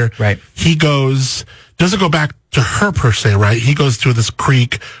out of here. Right. He doesn't go back to her per se, right? He goes to this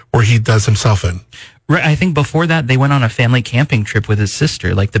creek where he does himself in. Right. I think before that, they went on a family camping trip with his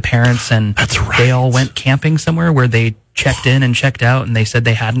sister. Like the parents and That's right. they all went camping somewhere where they checked in and checked out, and they said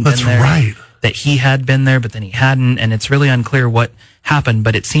they hadn't That's been there. right. That he had been there, but then he hadn't. And it's really unclear what happened,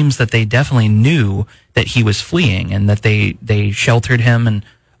 but it seems that they definitely knew that he was fleeing and that they sheltered him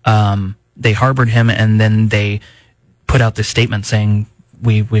and they harbored him. And then they put out this statement saying,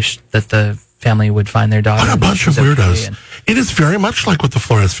 we wish that the family would find their daughter. What a bunch of weirdos. It is very much like what the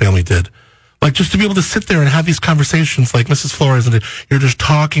Flores family did. Like, just to be able to sit there and have these conversations like Mrs. Flores, and you're just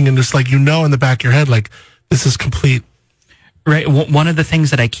talking and just like, in the back of your head, like, this is complete. Right. One of the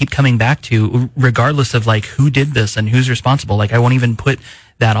things that I keep coming back to, regardless of like who did this and who's responsible, like I won't even put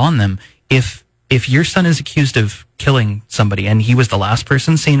that on them. If your son is accused of killing somebody and he was the last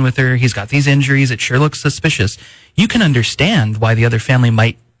person seen with her, he's got these injuries, it sure looks suspicious. You can understand why the other family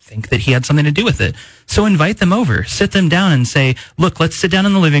might think that he had something to do with it. So invite them over, sit them down and say, look, let's sit down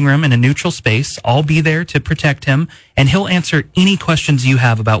in the living room in a neutral space. I'll be there to protect him, and he'll answer any questions you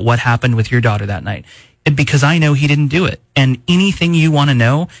have about what happened with your daughter that night. Because I know he didn't do it. And anything you want to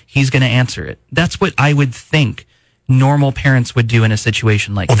know, he's going to answer it. That's what I would think normal parents would do in a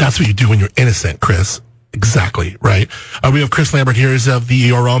situation like Well, that's what you do when you're innocent, Chris. Exactly, right? We have Chris Lambert here. He's of the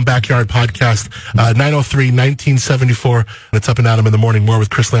Your Own Backyard podcast, 903-1974. It's Up and Adam in the Morning. More with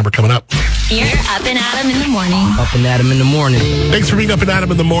Chris Lambert coming up. You're Up and Adam in the morning. Up and Adam in the morning. Thanks for being Up and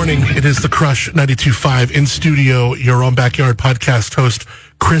Adam in the Morning. It is the Crush 92.5 in studio, Your Own Backyard podcast host,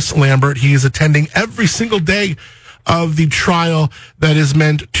 Chris Lambert. He is attending every single day of the trial that is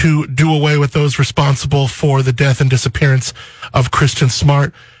meant to do away with those responsible for the death and disappearance of Kristen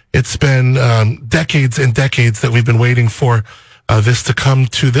Smart. It's been decades and decades that we've been waiting for this to come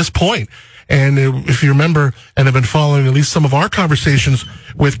to this point. And if you remember and have been following at least some of our conversations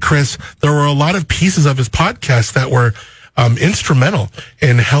with Chris, there were a lot of pieces of his podcast that were instrumental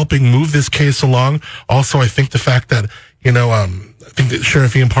in helping move this case along. Also, I think the fact that, I think that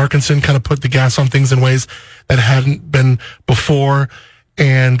Sheriff Ian Parkinson kind of put the gas on things in ways that hadn't been before.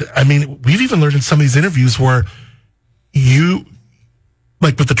 And I mean, we've even learned in some of these interviews where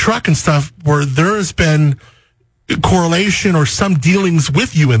like with the truck and stuff, where there has been correlation or some dealings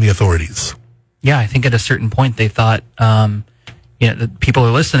with you and the authorities. Yeah, I think at a certain point they thought, that people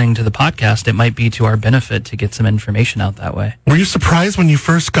are listening to the podcast. It might be to our benefit to get some information out that way. Were you surprised when you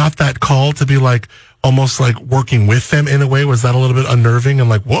first got that call to be like, almost like working with them in a way? Was that a little bit unnerving and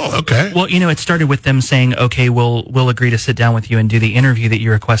like, whoa, okay. Well, it started with them saying, okay, we'll agree to sit down with you and do the interview that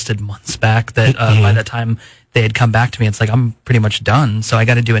you requested months back. That by the time they had come back to me, it's like, I'm pretty much done. So I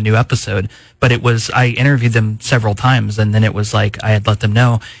got to do a new episode. But I interviewed them several times. And then it was like, I had let them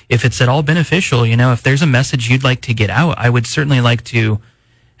know if it's at all beneficial, if there's a message you'd like to get out, I would certainly like to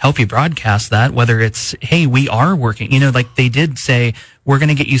help you broadcast that, whether it's, hey, we are working, like they did say, we're going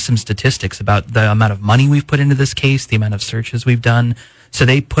to get you some statistics about the amount of money we've put into this case, the amount of searches we've done. So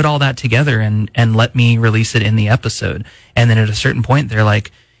they put all that together and let me release it in the episode. And then at a certain point, they're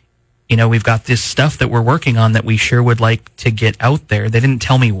like, we've got this stuff that we're working on that we sure would like to get out there. They didn't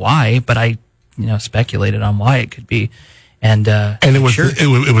tell me why, but I, speculated on why it could be. And it was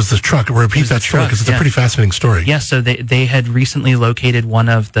it was the truck. Repeat that story because it's a pretty fascinating story. Yeah, so they had recently located one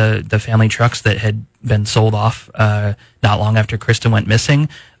of the family trucks that had been sold off not long after Kristen went missing.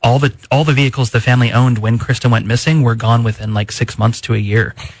 All the vehicles the family owned when Kristen went missing were gone within like 6 months to a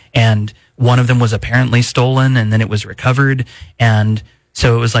year, and one of them was apparently stolen, and then it was recovered. And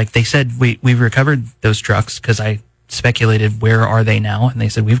so it was like they said we've recovered those trucks because I speculated where are they now, and they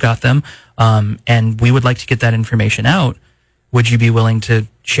said we've got them, and we would like to get that information out. Would you be willing to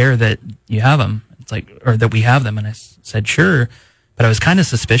share that you have them? It's like, or that we have them. And I said, sure. But I was kind of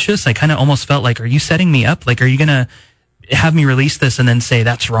suspicious. I kind of almost felt like, are you setting me up? Like, are you going to have me release this and then say,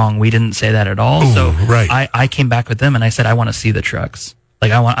 that's wrong, we didn't say that at all? Ooh, so right. I came back with them and I said, I want to see the trucks.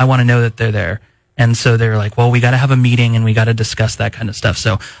 Like, I want to know that they're there. And so they're like, well, we got to have a meeting and we got to discuss that kind of stuff.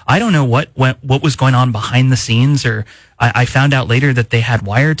 So I don't know what was going on behind the scenes, or I found out later that they had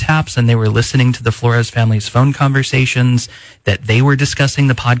wiretaps and they were listening to the Flores family's phone conversations, that they were discussing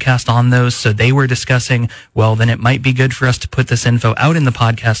the podcast on those. So they were discussing, well, then it might be good for us to put this info out in the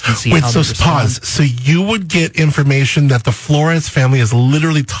podcast and see how they respond. Pause. So you would get information that the Flores family is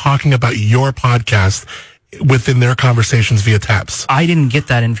literally talking about your podcast within their conversations via taps. I didn't get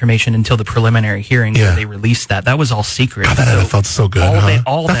that information until the preliminary hearing where they released that. That was all secret. God, that felt so good.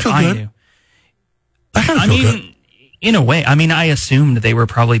 All that I knew. That kind of felt good. In a way, I assumed they were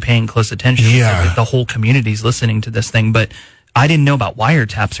probably paying close attention. Yeah. Like the whole community's listening to this thing, but I didn't know about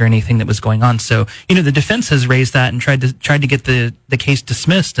wiretaps or anything that was going on. So, the defense has raised that and tried to get the case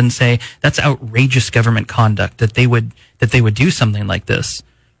dismissed and say that's outrageous government conduct that they would do something like this.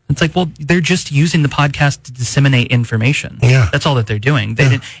 It's like, well, they're just using the podcast to disseminate information. Yeah. That's all that they're doing. They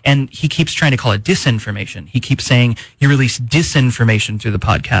didn't, and he keeps trying to call it disinformation. He keeps saying you release disinformation through the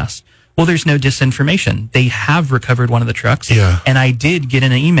podcast. Well, there's no disinformation. They have recovered one of the trucks. Yeah. And I did get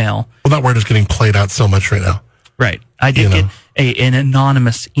an email. Well, that word is getting played out so much right now. Right. I did get an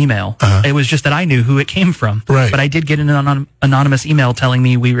anonymous email. It was just that I knew who it came from. Right. But I did get an anonymous email telling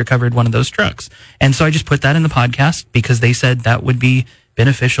me we recovered one of those trucks. And so I just put that in the podcast because they said that would be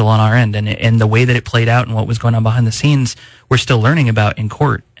beneficial on our end, and the way that it played out and what was going on behind the scenes, we're still learning about in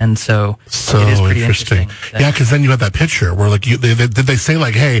court, and so it is pretty interesting. Yeah, because then you had that picture where like did they say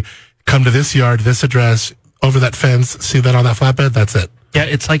like, hey, come to this yard, this address, over that fence, see that on that flatbed? That's it. Yeah,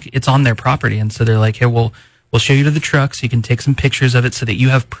 it's like it's on their property, and so they're like, hey, we'll show you to the truck so you can take some pictures of it so that you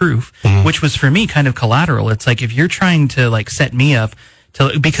have proof, which was for me kind of collateral. It's like if you're trying to like set me up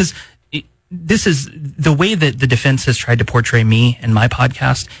because this is the way that the defense has tried to portray me and my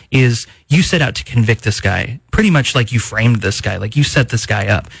podcast is you set out to convict this guy, pretty much like you framed this guy, like you set this guy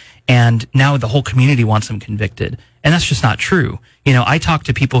up. And now the whole community wants him convicted. And that's just not true. You know, I talked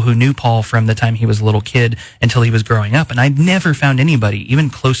to people who knew Paul from the time he was a little kid until he was growing up, and I never found anybody, even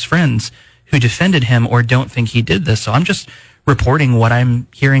close friends, who defended him or don't think he did this. So I'm just reporting what I'm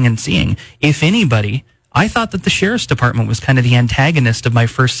hearing and seeing. If anybody, I thought that the sheriff's department was kind of the antagonist of my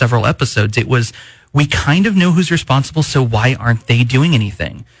first several episodes. It was, we kind of know who's responsible, so why aren't they doing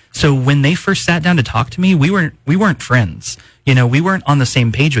anything? So when they first sat down to talk to me, we weren't friends. You know, we weren't on the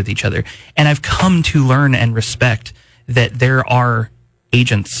same page with each other. And I've come to learn and respect that there are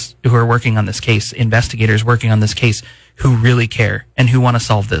agents who are working on this case, investigators working on this case, who really care and who want to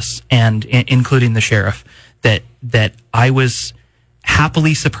solve this, and including the sheriff, that I was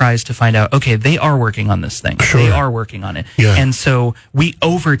happily surprised to find out, okay, they are working on this thing. Sure. They are working on it. Yeah. And so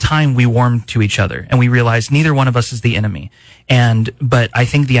over time, we warmed to each other and we realized neither one of us is the enemy. But I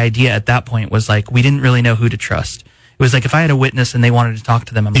think the idea at that point was like, we didn't really know who to trust. It was like, if I had a witness and they wanted to talk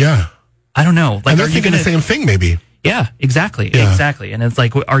to them, I'm like, Yeah. I don't know. Like, And they're are you thinking going the same thing, maybe. Yeah, exactly. Yeah. Exactly. And it's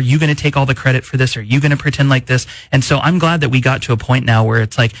like, are you going to take all the credit for this? Are you going to pretend like this? And so I'm glad that we got to a point now where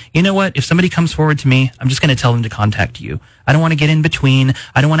it's like, you know what? If somebody comes forward to me, I'm just going to tell them to contact you. I don't want to get in between.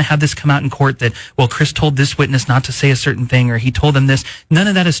 I don't want to have this come out in court that, well, Chris told this witness not to say a certain thing or he told them this. None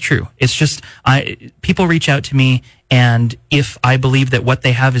of that is true. It's just, people reach out to me, and if I believe that what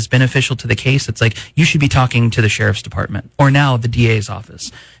they have is beneficial to the case, it's like, you should be talking to the sheriff's department or now the DA's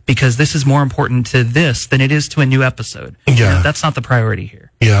office, because this is more important to this than it is to a new episode. Yeah. You know, that's not the priority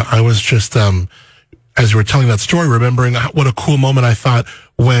here. Yeah, I was just, as you were telling that story, remembering what a cool moment I thought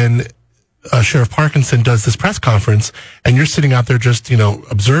when Sheriff Parkinson does this press conference, and you're sitting out there just,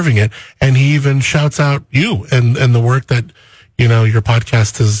 observing it, and he even shouts out you and the work that, your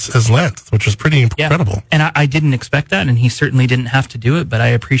podcast has led, which is pretty incredible. Yeah. And I didn't expect that, and he certainly didn't have to do it, but I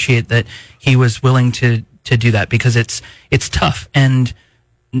appreciate that he was willing to do that, because it's tough. And,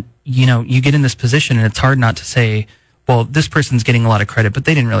 you get in this position, and it's hard not to say, well, this person's getting a lot of credit, but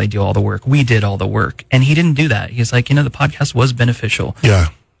they didn't really do all the work. We did all the work. And he didn't do that. He's like, the podcast was beneficial. Yeah.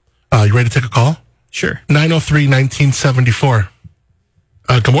 You ready to take a call? Sure. 903-1974.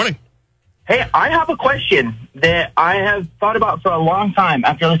 Good morning. Hey, I have a question that I have thought about for a long time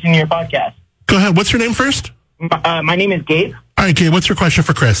after listening to your podcast. Go ahead. What's your name first? My name is Gabe. All right, Gabe, what's your question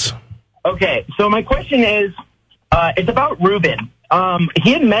for Chris? Okay, so my question is, it's about Ruben.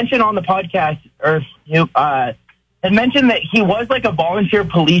 He had mentioned on the podcast, or had mentioned that he was like a volunteer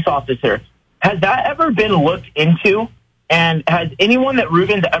police officer. Has that ever been looked into? And has anyone that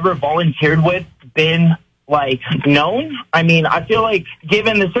Ruben's ever volunteered with been, known? I mean, I feel like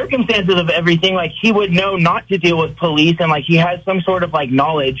given the circumstances of everything, he would know not to deal with police, and, he has some sort of,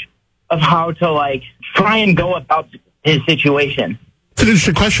 knowledge of how to, try and go about his situation. It's an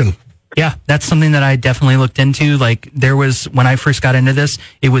interesting question. Yeah, that's something that I definitely looked into. There was, when I first got into this,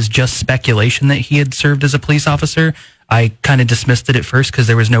 it was just speculation that he had served as a police officer. I kind of dismissed it at first because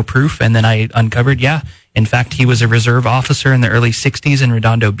there was no proof, and then I uncovered, in fact, he was a reserve officer in the early 60s in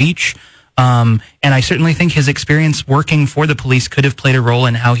Redondo Beach. And I certainly think his experience working for the police could have played a role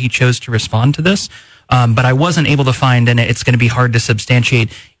in how he chose to respond to this. But I wasn't able to find, and it's going to be hard to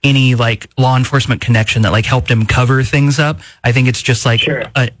substantiate any law enforcement connection that helped him cover things up. I think it's just Sure.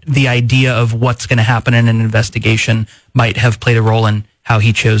 The idea of what's going to happen in an investigation might have played a role in how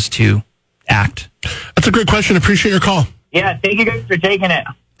he chose to act. That's a great question. Appreciate your call. Yeah, thank you guys for taking it.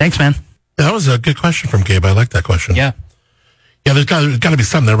 Thanks, man. That was a good question from Gabe. I like that question. Yeah. Yeah, there's got to be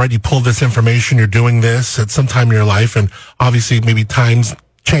something there, right? You pull this information, you're doing this at some time in your life, and obviously maybe times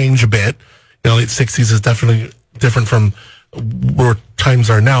change a bit. Late 60s is definitely different from where times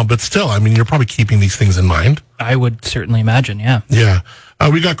are now, but still, you're probably keeping these things in mind. I would certainly imagine, yeah. Yeah.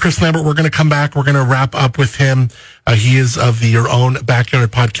 We got Chris Lambert. We're going to come back. We're going to wrap up with him. He is of the Your Own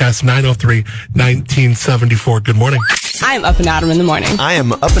Backyard podcast, 903-1974. Good morning. I am Up and Adam in the morning. I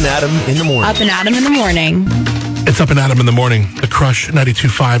am Up and Adam in the morning. Up and Adam in the morning. It's Up and Adam in the morning. The Crush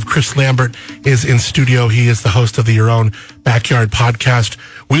 92.5. Chris Lambert is in studio. He is the host of the Your Own Backyard podcast.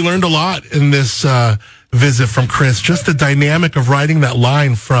 We learned a lot in this visit from Chris. Just the dynamic of writing that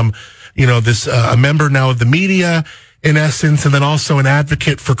line from, this a member now of the media, in essence, and then also an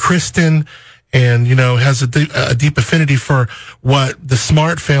advocate for Kristen, and has a deep affinity for what the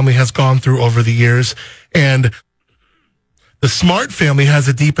Smart family has gone through over the years, and the Smart family has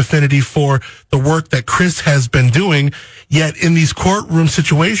a deep affinity for the work that Chris has been doing, yet in these courtroom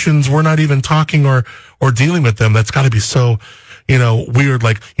situations, we're not even talking or dealing with them. That's got to be so, weird.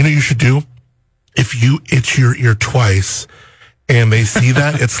 You should do, if you itch your ear twice and they see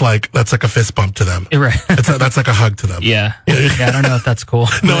that, that's like a fist bump to them. Right. That's like a hug to them. Yeah. I don't know if that's cool.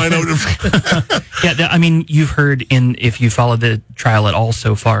 No, I know. Yeah, you've heard if you follow the trial at all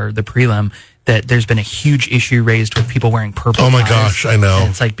so far, the prelim, that there's been a huge issue raised with people wearing purple. Oh my ties. gosh, I know. And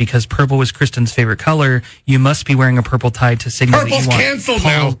it's like, because purple was Kristen's favorite color, you must be wearing a purple tie to signal Purple's that you want canceled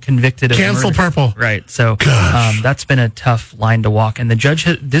Paul now. convicted of Cancel murder. purple. Right. So Gosh. that's been a tough line to walk. And the judge,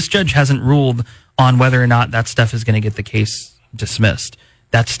 this judge hasn't ruled on whether or not that stuff is going to get the case dismissed.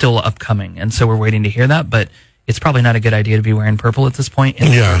 That's still upcoming. And so we're waiting to hear that. But it's probably not a good idea to be wearing purple at this point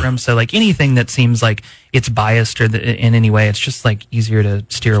in the courtroom. So like anything that seems like it's biased or in any way, it's just like easier to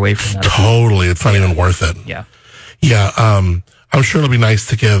steer away from that. Totally. It's not even worth it. Yeah. Yeah. I'm sure it'll be nice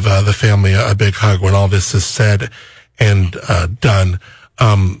to give the family a big hug when all this is said and done.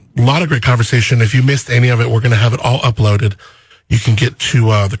 A lot of great conversation. If you missed any of it, we're going to have it all uploaded. You can get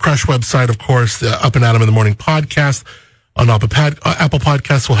to the Crush website, of course, the Up and Adam in the Morning podcast. On Apple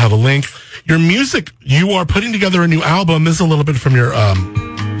Podcasts, we'll have a link. Your music, you are putting together a new album. This is a little bit from your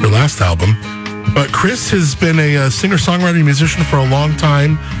last album. But Chris has been a singer-songwriter, musician for a long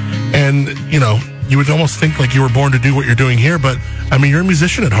time. And, you know, you would almost think like you were born to do what you're doing here. But, I mean, you're a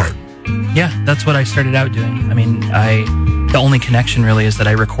musician at heart. Yeah, that's what I started out doing. I mean, the only connection really is that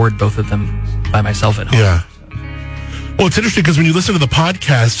I record both of them by myself at home. Yeah. Well, it's interesting because when you listen to the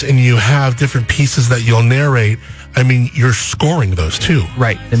podcast and you have different pieces that you'll narrate, I mean, you're scoring those too.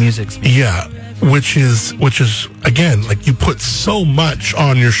 Right. The music's Yeah. Which is again, like you put so much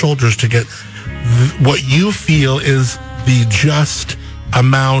on your shoulders to get what you feel is the just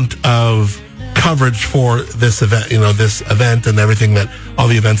amount of coverage for this event, this event and everything that all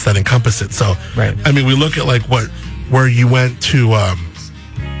the events that encompass it. So, right. I mean, we look at like where you went to,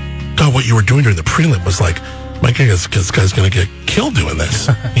 what you were doing during the prelim was like, my God, this guy's going to get killed doing this,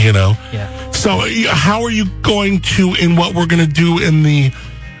 Yeah. So how are you going to, in what we're going to do in the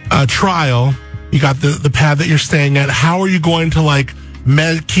trial, you got the pad that you're staying at, how are you going to like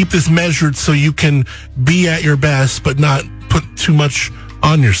keep this measured so you can be at your best but not put too much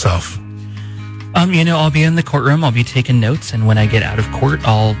on yourself? I'll be in the courtroom, I'll be taking notes, and when I get out of court,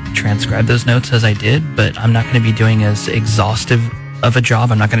 I'll transcribe those notes as I did, but I'm not going to be doing as exhaustive of a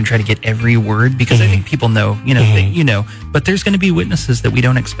job. I'm not going to try to get every word because I think people know, but there's going to be witnesses that we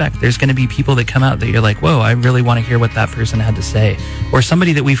don't expect. There's going to be people that come out that you're like, whoa, I really want to hear what that person had to say. Or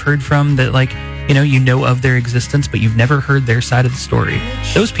somebody that we've heard from that like, you know of their existence, but you've never heard their side of the story.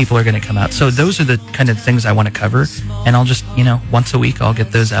 Those people are going to come out. So those are the kind of things I want to cover. And I'll just, once a week, I'll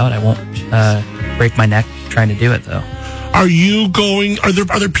get those out. I won't break my neck trying to do it though. Are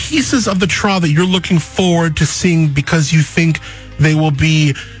there pieces of the trial that you're looking forward to seeing because you think they will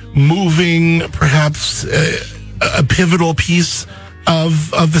be moving perhaps a pivotal piece of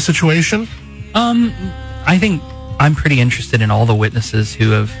the situation? I think I'm pretty interested in all the witnesses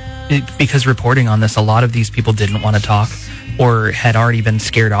who have, because reporting on this, a lot of these people didn't want to talk or had already been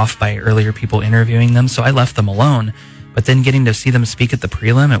scared off by earlier people interviewing them. So I left them alone. But then getting to see them speak at the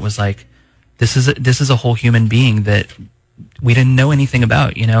prelim, it was like, this is a whole human being that we didn't know anything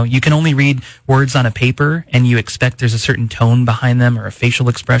about. You can only read words on a paper and you expect there's a certain tone behind them or a facial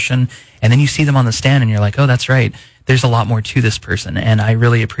expression. And then you see them on the stand and you're like, oh, that's right. There's a lot more to this person. And I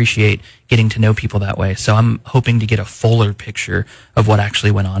really appreciate getting to know people that way. So I'm hoping to get a fuller picture of what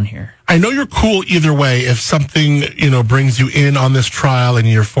actually went on here. I know you're cool either way. If something, brings you in on this trial and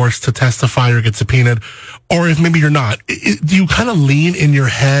you're forced to testify or get subpoenaed, or if maybe you're not, do you kind of lean in your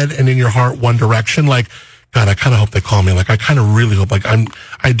head and in your heart one direction? Like, God, I kind of hope they call me. Like, I kind of really hope, like,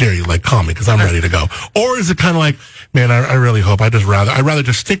 I dare you, like, call me because I'm ready to go. Or is it kind of like, man, I really hope I'd rather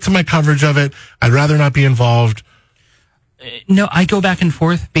just stick to my coverage of it. I'd rather not be involved. No, I go back and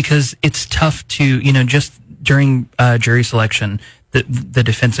forth because it's tough to, just during jury selection, the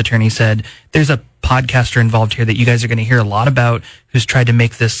defense attorney said, there's a podcaster involved here that you guys are going to hear a lot about who's tried to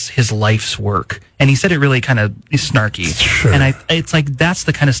make this his life's work. And he said it really kind of snarky. Sure. And it's like, that's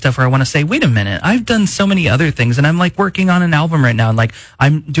the kind of stuff where I want to say, wait a minute, I've done so many other things and I'm like working on an album right now. And like,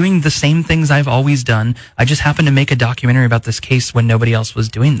 I'm doing the same things I've always done. I just happened to make a documentary about this case when nobody else was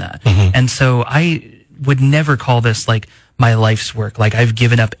doing that. Mm-hmm. And so I would never call this like my life's work. Like I've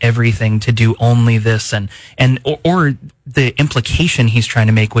given up everything to do only this or the implication he's trying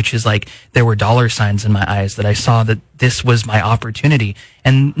to make, which is like there were dollar signs in my eyes that I saw that this was my opportunity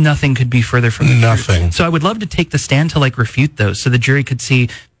and nothing could be further from the nothing. truth. So I would love to take the stand to like refute those so the jury could see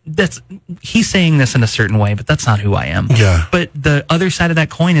he's saying this in a certain way, but that's not who I am. Yeah. But the other side of that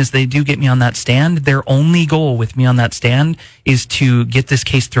coin is they do get me on that stand. Their only goal with me on that stand is to get this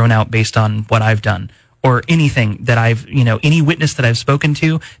case thrown out based on what I've done. Or anything that any witness that I've spoken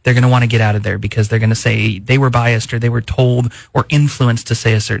to, they're going to want to get out of there because they're going to say they were biased or they were told or influenced to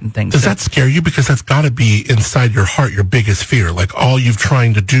say a certain thing. Does that scare you? Because that's got to be inside your heart your biggest fear. Like all you've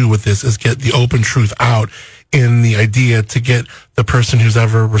trying to do with this is get the open truth out in the idea to get the person who's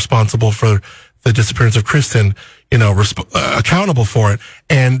ever responsible for the disappearance of Kristen, accountable for it.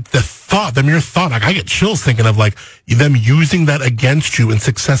 And the mere thought, like I get chills thinking of like them using that against you and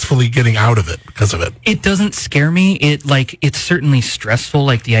successfully getting out of it because of it. It doesn't scare me. It's certainly stressful.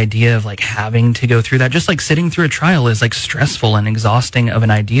 Like the idea of like having to go through that, just like sitting through a trial is like stressful and exhausting of an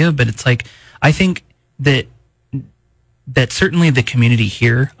idea. But it's like, I think that certainly the community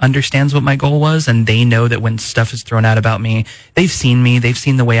here understands what my goal was, and they know that when stuff is thrown out about me, they've seen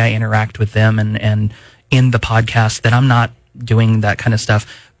the way I interact with them and in the podcast, that I'm not doing that kind of stuff.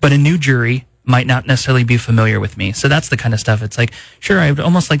 But a new jury might not necessarily be familiar with me. So that's the kind of stuff. It's like, sure, I would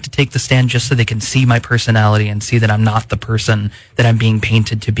almost like to take the stand just so they can see my personality and see that I'm not the person that I'm being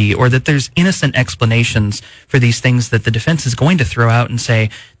painted to be, or that there's innocent explanations for these things that the defense is going to throw out and say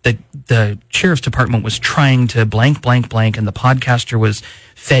that the sheriff's department was trying to blank, blank, blank, and the podcaster was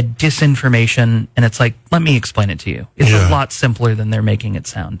fed disinformation. And it's like, let me explain it to you. It's a lot simpler than they're making it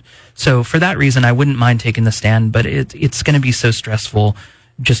sound. So for that reason, I wouldn't mind taking the stand, but it's going to be so stressful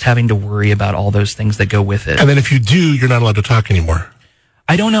just having to worry about all those things that go with it. And then if you do, you're not allowed to talk anymore.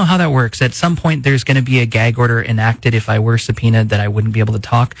 I don't know how that works. At some point, there's going to be a gag order enacted if I were subpoenaed that I wouldn't be able to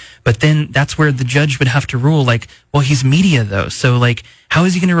talk. But then that's where the judge would have to rule, like, well, he's media, though. So, like, how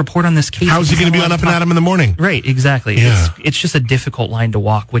is he going to report on this case? How is he going to be on Up and Adam in the morning? Right, exactly. Yeah. It's just a difficult line to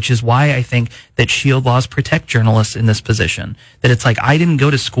walk, which is why I think that SHIELD laws protect journalists in this position. That it's like, I didn't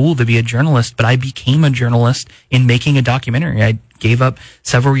go to school to be a journalist, but I became a journalist in making a documentary. I gave up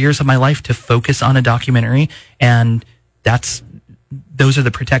several years of my life to focus on a documentary, and those are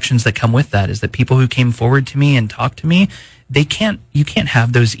the protections that come with that, is that people who came forward to me and talked to me, you can't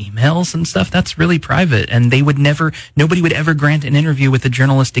have those emails and stuff. That's really private, and nobody would ever grant an interview with a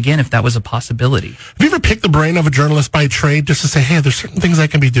journalist again if that was a possibility. Have you ever picked the brain of a journalist by trade just to say, hey, there's certain things I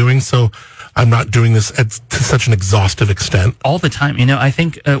can be doing, so I'm not doing this to such an exhaustive extent? All the time. I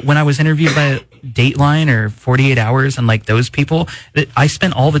think when I was interviewed by Dateline or 48 Hours and like those people, I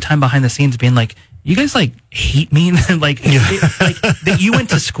spent all the time behind the scenes being like, you guys like hate me? like that you went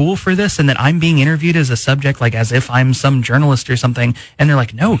to school for this and that I'm being interviewed as a subject, like as if I'm some journalist or something. And they're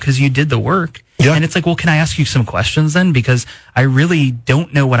like, no, because you did the work. Yeah. And it's like, well, can I ask you some questions then? Because I really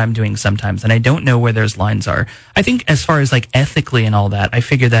don't know what I'm doing sometimes, and I don't know where those lines are. I think as far as like ethically and all that, I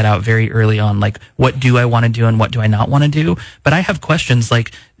figured that out very early on. Like, what do I want to do and what do I not want to do? But I have questions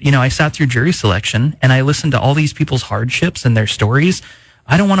like, I sat through jury selection and I listened to all these people's hardships and their stories.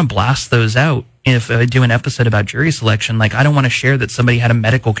 I don't want to blast those out if I do an episode about jury selection. Like, I don't want to share that somebody had a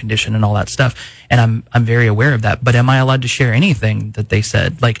medical condition and all that stuff. And I'm very aware of that. But am I allowed to share anything that they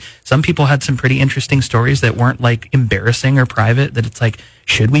said? Like, some people had some pretty interesting stories that weren't like embarrassing or private, that it's like,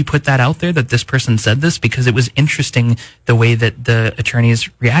 should we put that out there that this person said this? Because it was interesting the way that the attorneys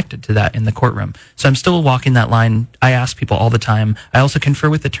reacted to that in the courtroom. So I'm still walking that line. I ask people all the time. I also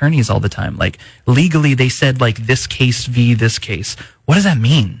confer with attorneys all the time. Like, legally, they said like this case v. this case. What does that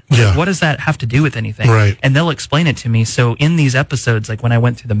mean? Yeah. Like, what does that have to do with anything? Right. And they'll explain it to me. So in these episodes, like when I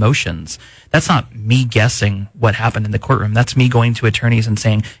went through the motions, that's not me guessing what happened in the courtroom. That's me going to attorneys and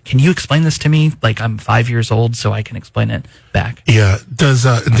saying, can you explain this to me? Like, I'm 5 years old, so I can explain it back. Yeah. Does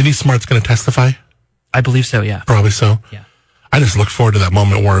Denise Smart's going to testify? I believe so, yeah. Probably so. Yeah. I just look forward to that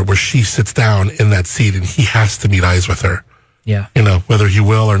moment where she sits down in that seat and he has to meet eyes with her. Yeah. Whether he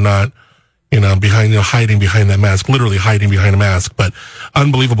will or not. Hiding behind that mask, literally hiding behind a mask, but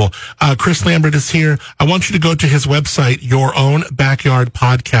unbelievable. Chris Lambert is here. I want you to go to his website,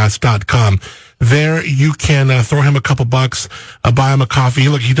 yourownbackyardpodcast.com. There you can throw him a couple bucks, buy him a coffee.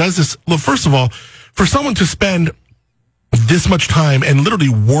 Look, he does this. Look, first of all, for someone to spend this much time and literally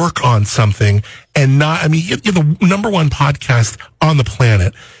work on something and not, you're the number one podcast on the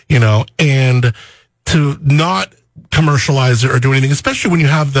planet, and to not commercialize it or do anything, especially when you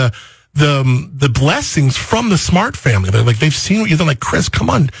have the blessings from the Smart family. They're like, they've seen what you've done. Like, Chris, come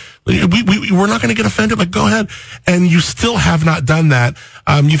on. We're not going to get offended. Like, go ahead. And you still have not done that.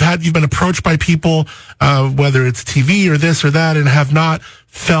 You've been approached by people, whether it's TV or this or that, and have not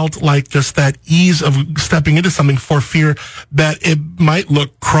felt like just that ease of stepping into something for fear that it might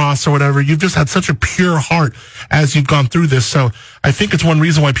look cross or whatever. You've just had such a pure heart as you've gone through this. So I think it's one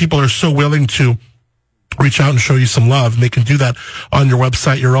reason why people are so willing to reach out and show you some love. And they can do that on your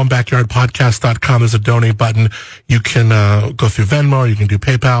website, yourownbackyardpodcast.com. There's a donate button. You can go through Venmo, you can do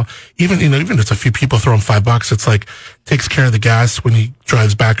PayPal. Even just a few people throw him $5. It's like, takes care of the gas when he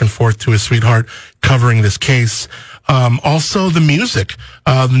drives back and forth to his sweetheart covering this case. Also the music.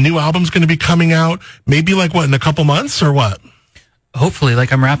 The new album's going to be coming out maybe in a couple months or what? Hopefully,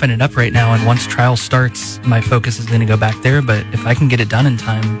 like I'm wrapping it up right now, and once trial starts, my focus is going to go back there. But if I can get it done in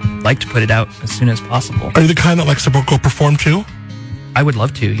time, I'd like to put it out as soon as possible. Are you the kind that likes to go perform too? I would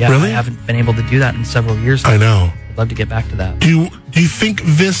love to. Yeah, Really? I haven't been able to do that in several years. I know. I'd love to get back to that. Do you think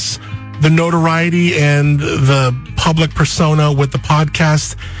the notoriety and the public persona with the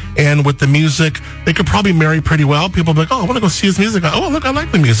podcast and with the music, they could probably marry pretty well? People be like, oh, I want to go see his music. Oh, look, I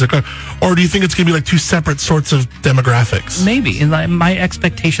like the music. Or do you think it's going to be like two separate sorts of demographics? Maybe. And my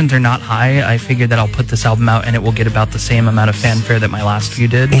expectations are not high. I figured that I'll put this album out and it will get about the same amount of fanfare that my last few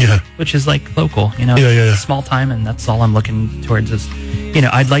did. Yeah. Which is like local, you know, Yeah. small time, and that's all I'm looking towards is, you know,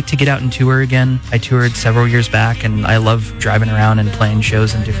 I'd like to get out and tour again. I toured several years back, and I love driving around and playing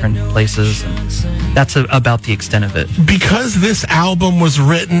shows in different places, and that's about the extent of it. Because this album was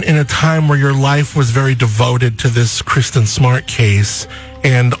written in a time where your life was very devoted to this Kristen Smart case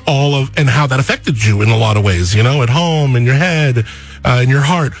and and how that affected you in a lot of ways, you know, at home, in your head, in your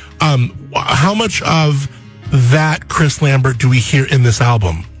heart. How much of that Chris Lambert do we hear in this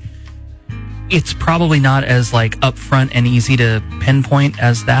album? It's probably not as like upfront and easy to pinpoint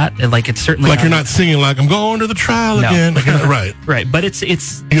as that. Like it's certainly Like you're not singing like I'm going to the trial again. Like, right. Right. But it's You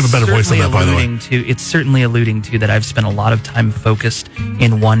have a better voice than that, by the way. It's certainly alluding to that I've spent a lot of time focused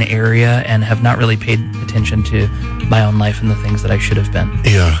in one area and have not really paid attention to my own life and the things that I should have been.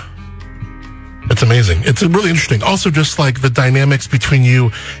 Yeah. It's amazing. It's really interesting. Also, just like the dynamics between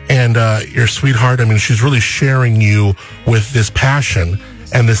you and your sweetheart. I mean, she's really sharing you with this passion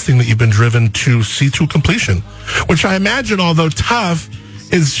and this thing that you've been driven to see to completion, which I imagine, although tough,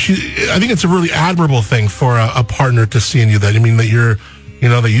 I think it's a really admirable thing for a partner to see in you. That, I mean, that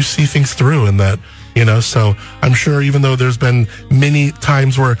that you see things through, and that, you know, so I'm sure even though there's been many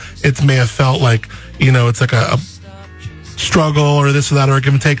times where it may have felt like, you know, it's like a struggle or this or that or a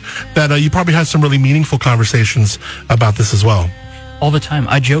give and take, that you probably had some really meaningful conversations about this as well. All the time.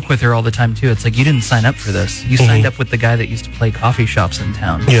 I joke with her all the time, too. It's like, you didn't sign up for this. You signed up with the guy that used to play coffee shops in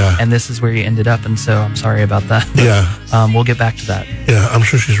town. Yeah. And this is where you ended up, and so I'm sorry about that. But, Yeah. We'll get back to that. Yeah, I'm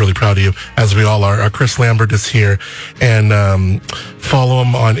sure she's really proud of you, as we all are. Chris Lambert is here, and follow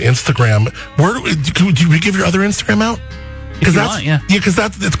him on Instagram. Do we give your other Instagram out? If you want, yeah. Because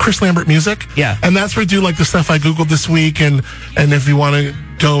it's Chris Lambert Music. Yeah. And that's where I do like the stuff I Googled this week, and if you want to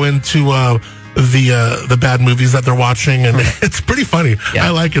go into the bad movies that they're watching, and it's pretty funny. Yeah. I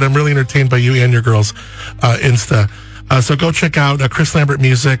like it. I'm really entertained by you and your girls' Insta. So go check out Chris Lambert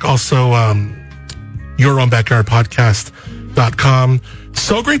Music. Also, Your Own Backyard Podcast.com.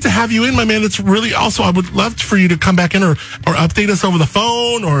 So great to have you in, my man. It's really also, I would love for you to come back in or update us over the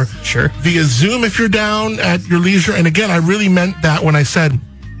phone or Sure. via Zoom if you're down at your leisure. And again, I really meant that when I said,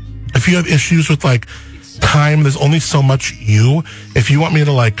 if you have issues with like time, there's only so much you. If you want me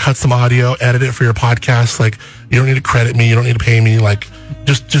to like cut some audio, edit it for your podcast, like you don't need to credit me, you don't need to pay me, like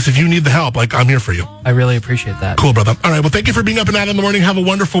just if you need the help, like I'm here for you. I really appreciate that. Cool, brother. All right, well, thank you for being up and Adam in the morning. Have a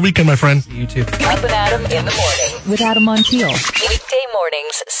wonderful weekend, my friend. You too. Up and Adam in the morning with Adam Montiel. Weekday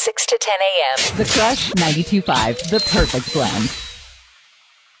mornings, 6 to 10 a.m. The Crush 92.5, the perfect blend.